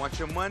 Want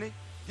your money?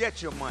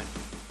 Get your money.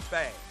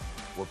 Fast.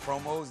 With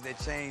promos that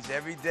change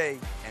every day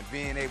and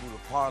being able to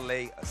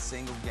parlay a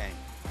single game.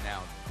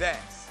 Now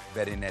that's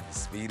betting at the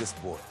speed of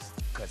sports.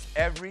 Because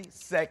every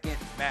second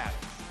matters.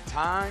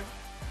 Time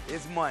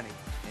is money,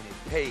 and it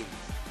pays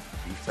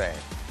to be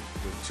fast.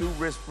 With 2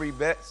 risk-free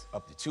bets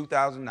up to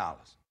 $2,000.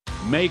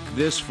 Make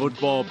this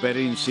football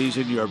betting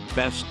season your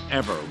best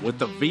ever with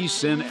the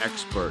VSiN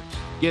experts.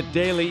 Get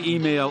daily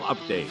email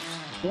updates,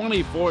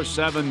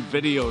 24/7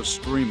 video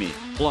streaming,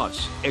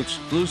 plus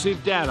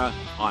exclusive data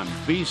on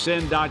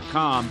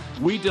VSiN.com.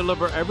 We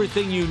deliver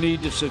everything you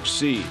need to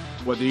succeed,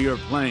 whether you're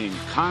playing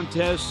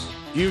contests,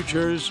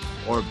 futures,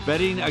 or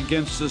betting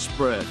against the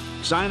spread.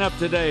 Sign up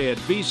today at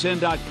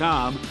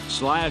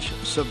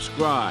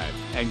vsin.com/subscribe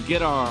and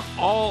get our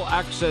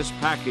all-access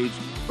package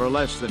for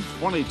less than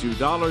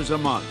 $22 a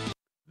month.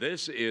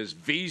 This is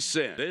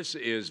VSiN. This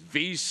is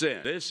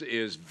VSiN. This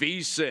is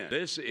VSiN.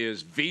 This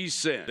is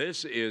VSiN.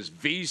 This is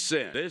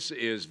VSiN. This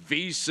is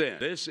VSiN.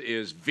 This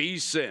is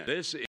VSiN.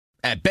 This is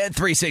At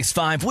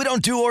Bet365, we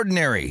don't do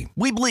ordinary.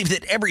 We believe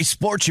that every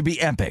sport should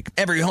be epic.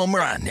 Every home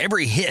run,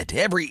 every hit,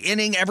 every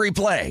inning, every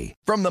play.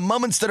 From the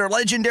moments that are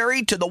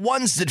legendary to the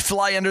ones that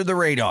fly under the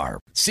radar.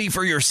 See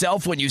for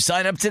yourself when you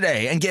sign up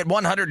today and get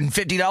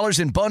 $150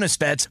 in bonus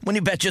bets when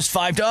you bet just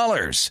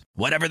 $5.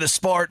 Whatever the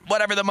sport,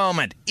 whatever the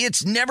moment,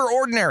 it's never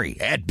ordinary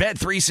at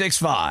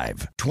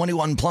Bet365.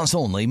 21 plus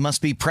only.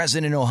 Must be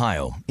present in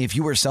Ohio. If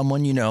you or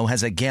someone you know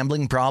has a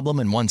gambling problem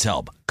and wants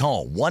help,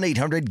 call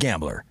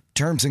 1-800-GAMBLER.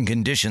 Terms and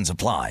conditions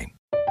apply.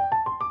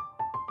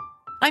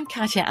 I'm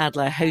Katya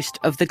Adler, host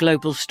of The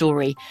Global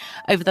Story.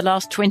 Over the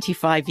last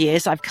 25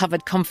 years, I've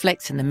covered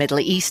conflicts in the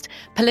Middle East,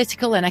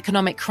 political and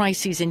economic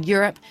crises in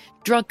Europe,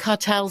 drug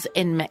cartels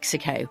in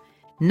Mexico.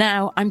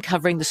 Now I'm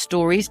covering the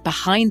stories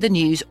behind the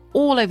news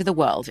all over the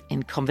world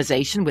in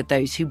conversation with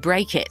those who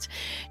break it.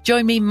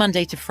 Join me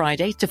Monday to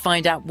Friday to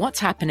find out what's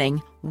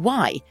happening,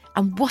 why,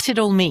 and what it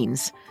all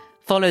means.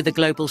 Follow The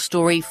Global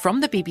Story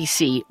from the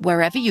BBC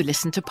wherever you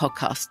listen to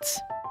podcasts.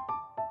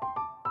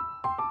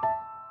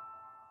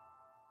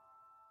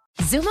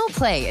 Xumo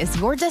Play is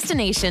your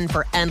destination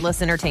for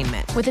endless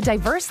entertainment. With a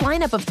diverse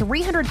lineup of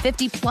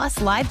 350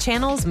 plus live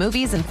channels,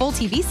 movies, and full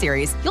TV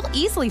series, you'll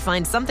easily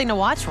find something to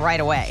watch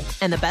right away.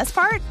 And the best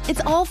part?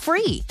 It's all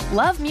free.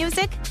 Love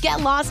music?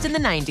 Get lost in the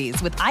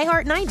 90s with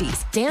iHeart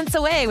 90s, dance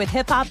away with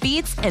hip-hop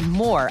beats, and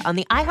more on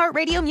the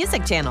iHeartRadio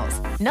music channels.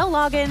 No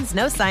logins,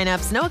 no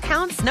signups, no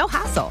accounts, no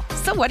hassle.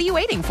 So what are you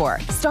waiting for?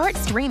 Start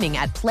streaming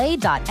at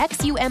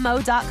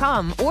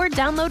play.xumo.com or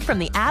download from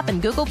the app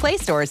and Google Play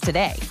stores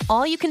today.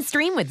 All you can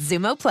stream with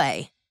Xumo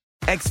Play.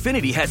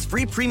 Xfinity has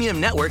free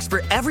premium networks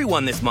for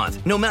everyone this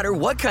month, no matter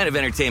what kind of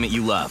entertainment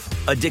you love.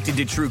 Addicted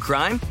to true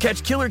crime?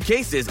 Catch killer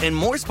cases and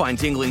more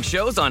spine-tingling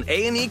shows on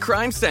A&E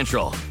Crime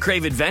Central.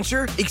 Crave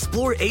adventure?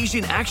 Explore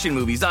Asian action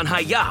movies on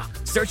Hi-Ya.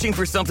 Searching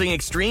for something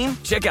extreme?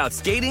 Check out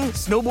skating,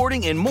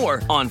 snowboarding, and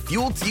more on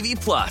Fuel TV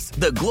Plus,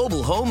 the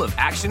global home of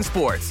action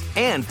sports.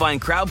 And find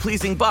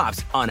crowd-pleasing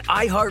bops on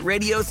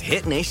iHeartRadio's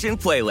Hit Nation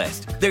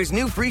playlist. There's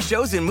new free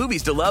shows and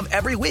movies to love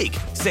every week.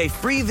 Say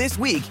free this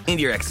week in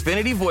your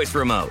Xfinity voice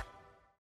remote.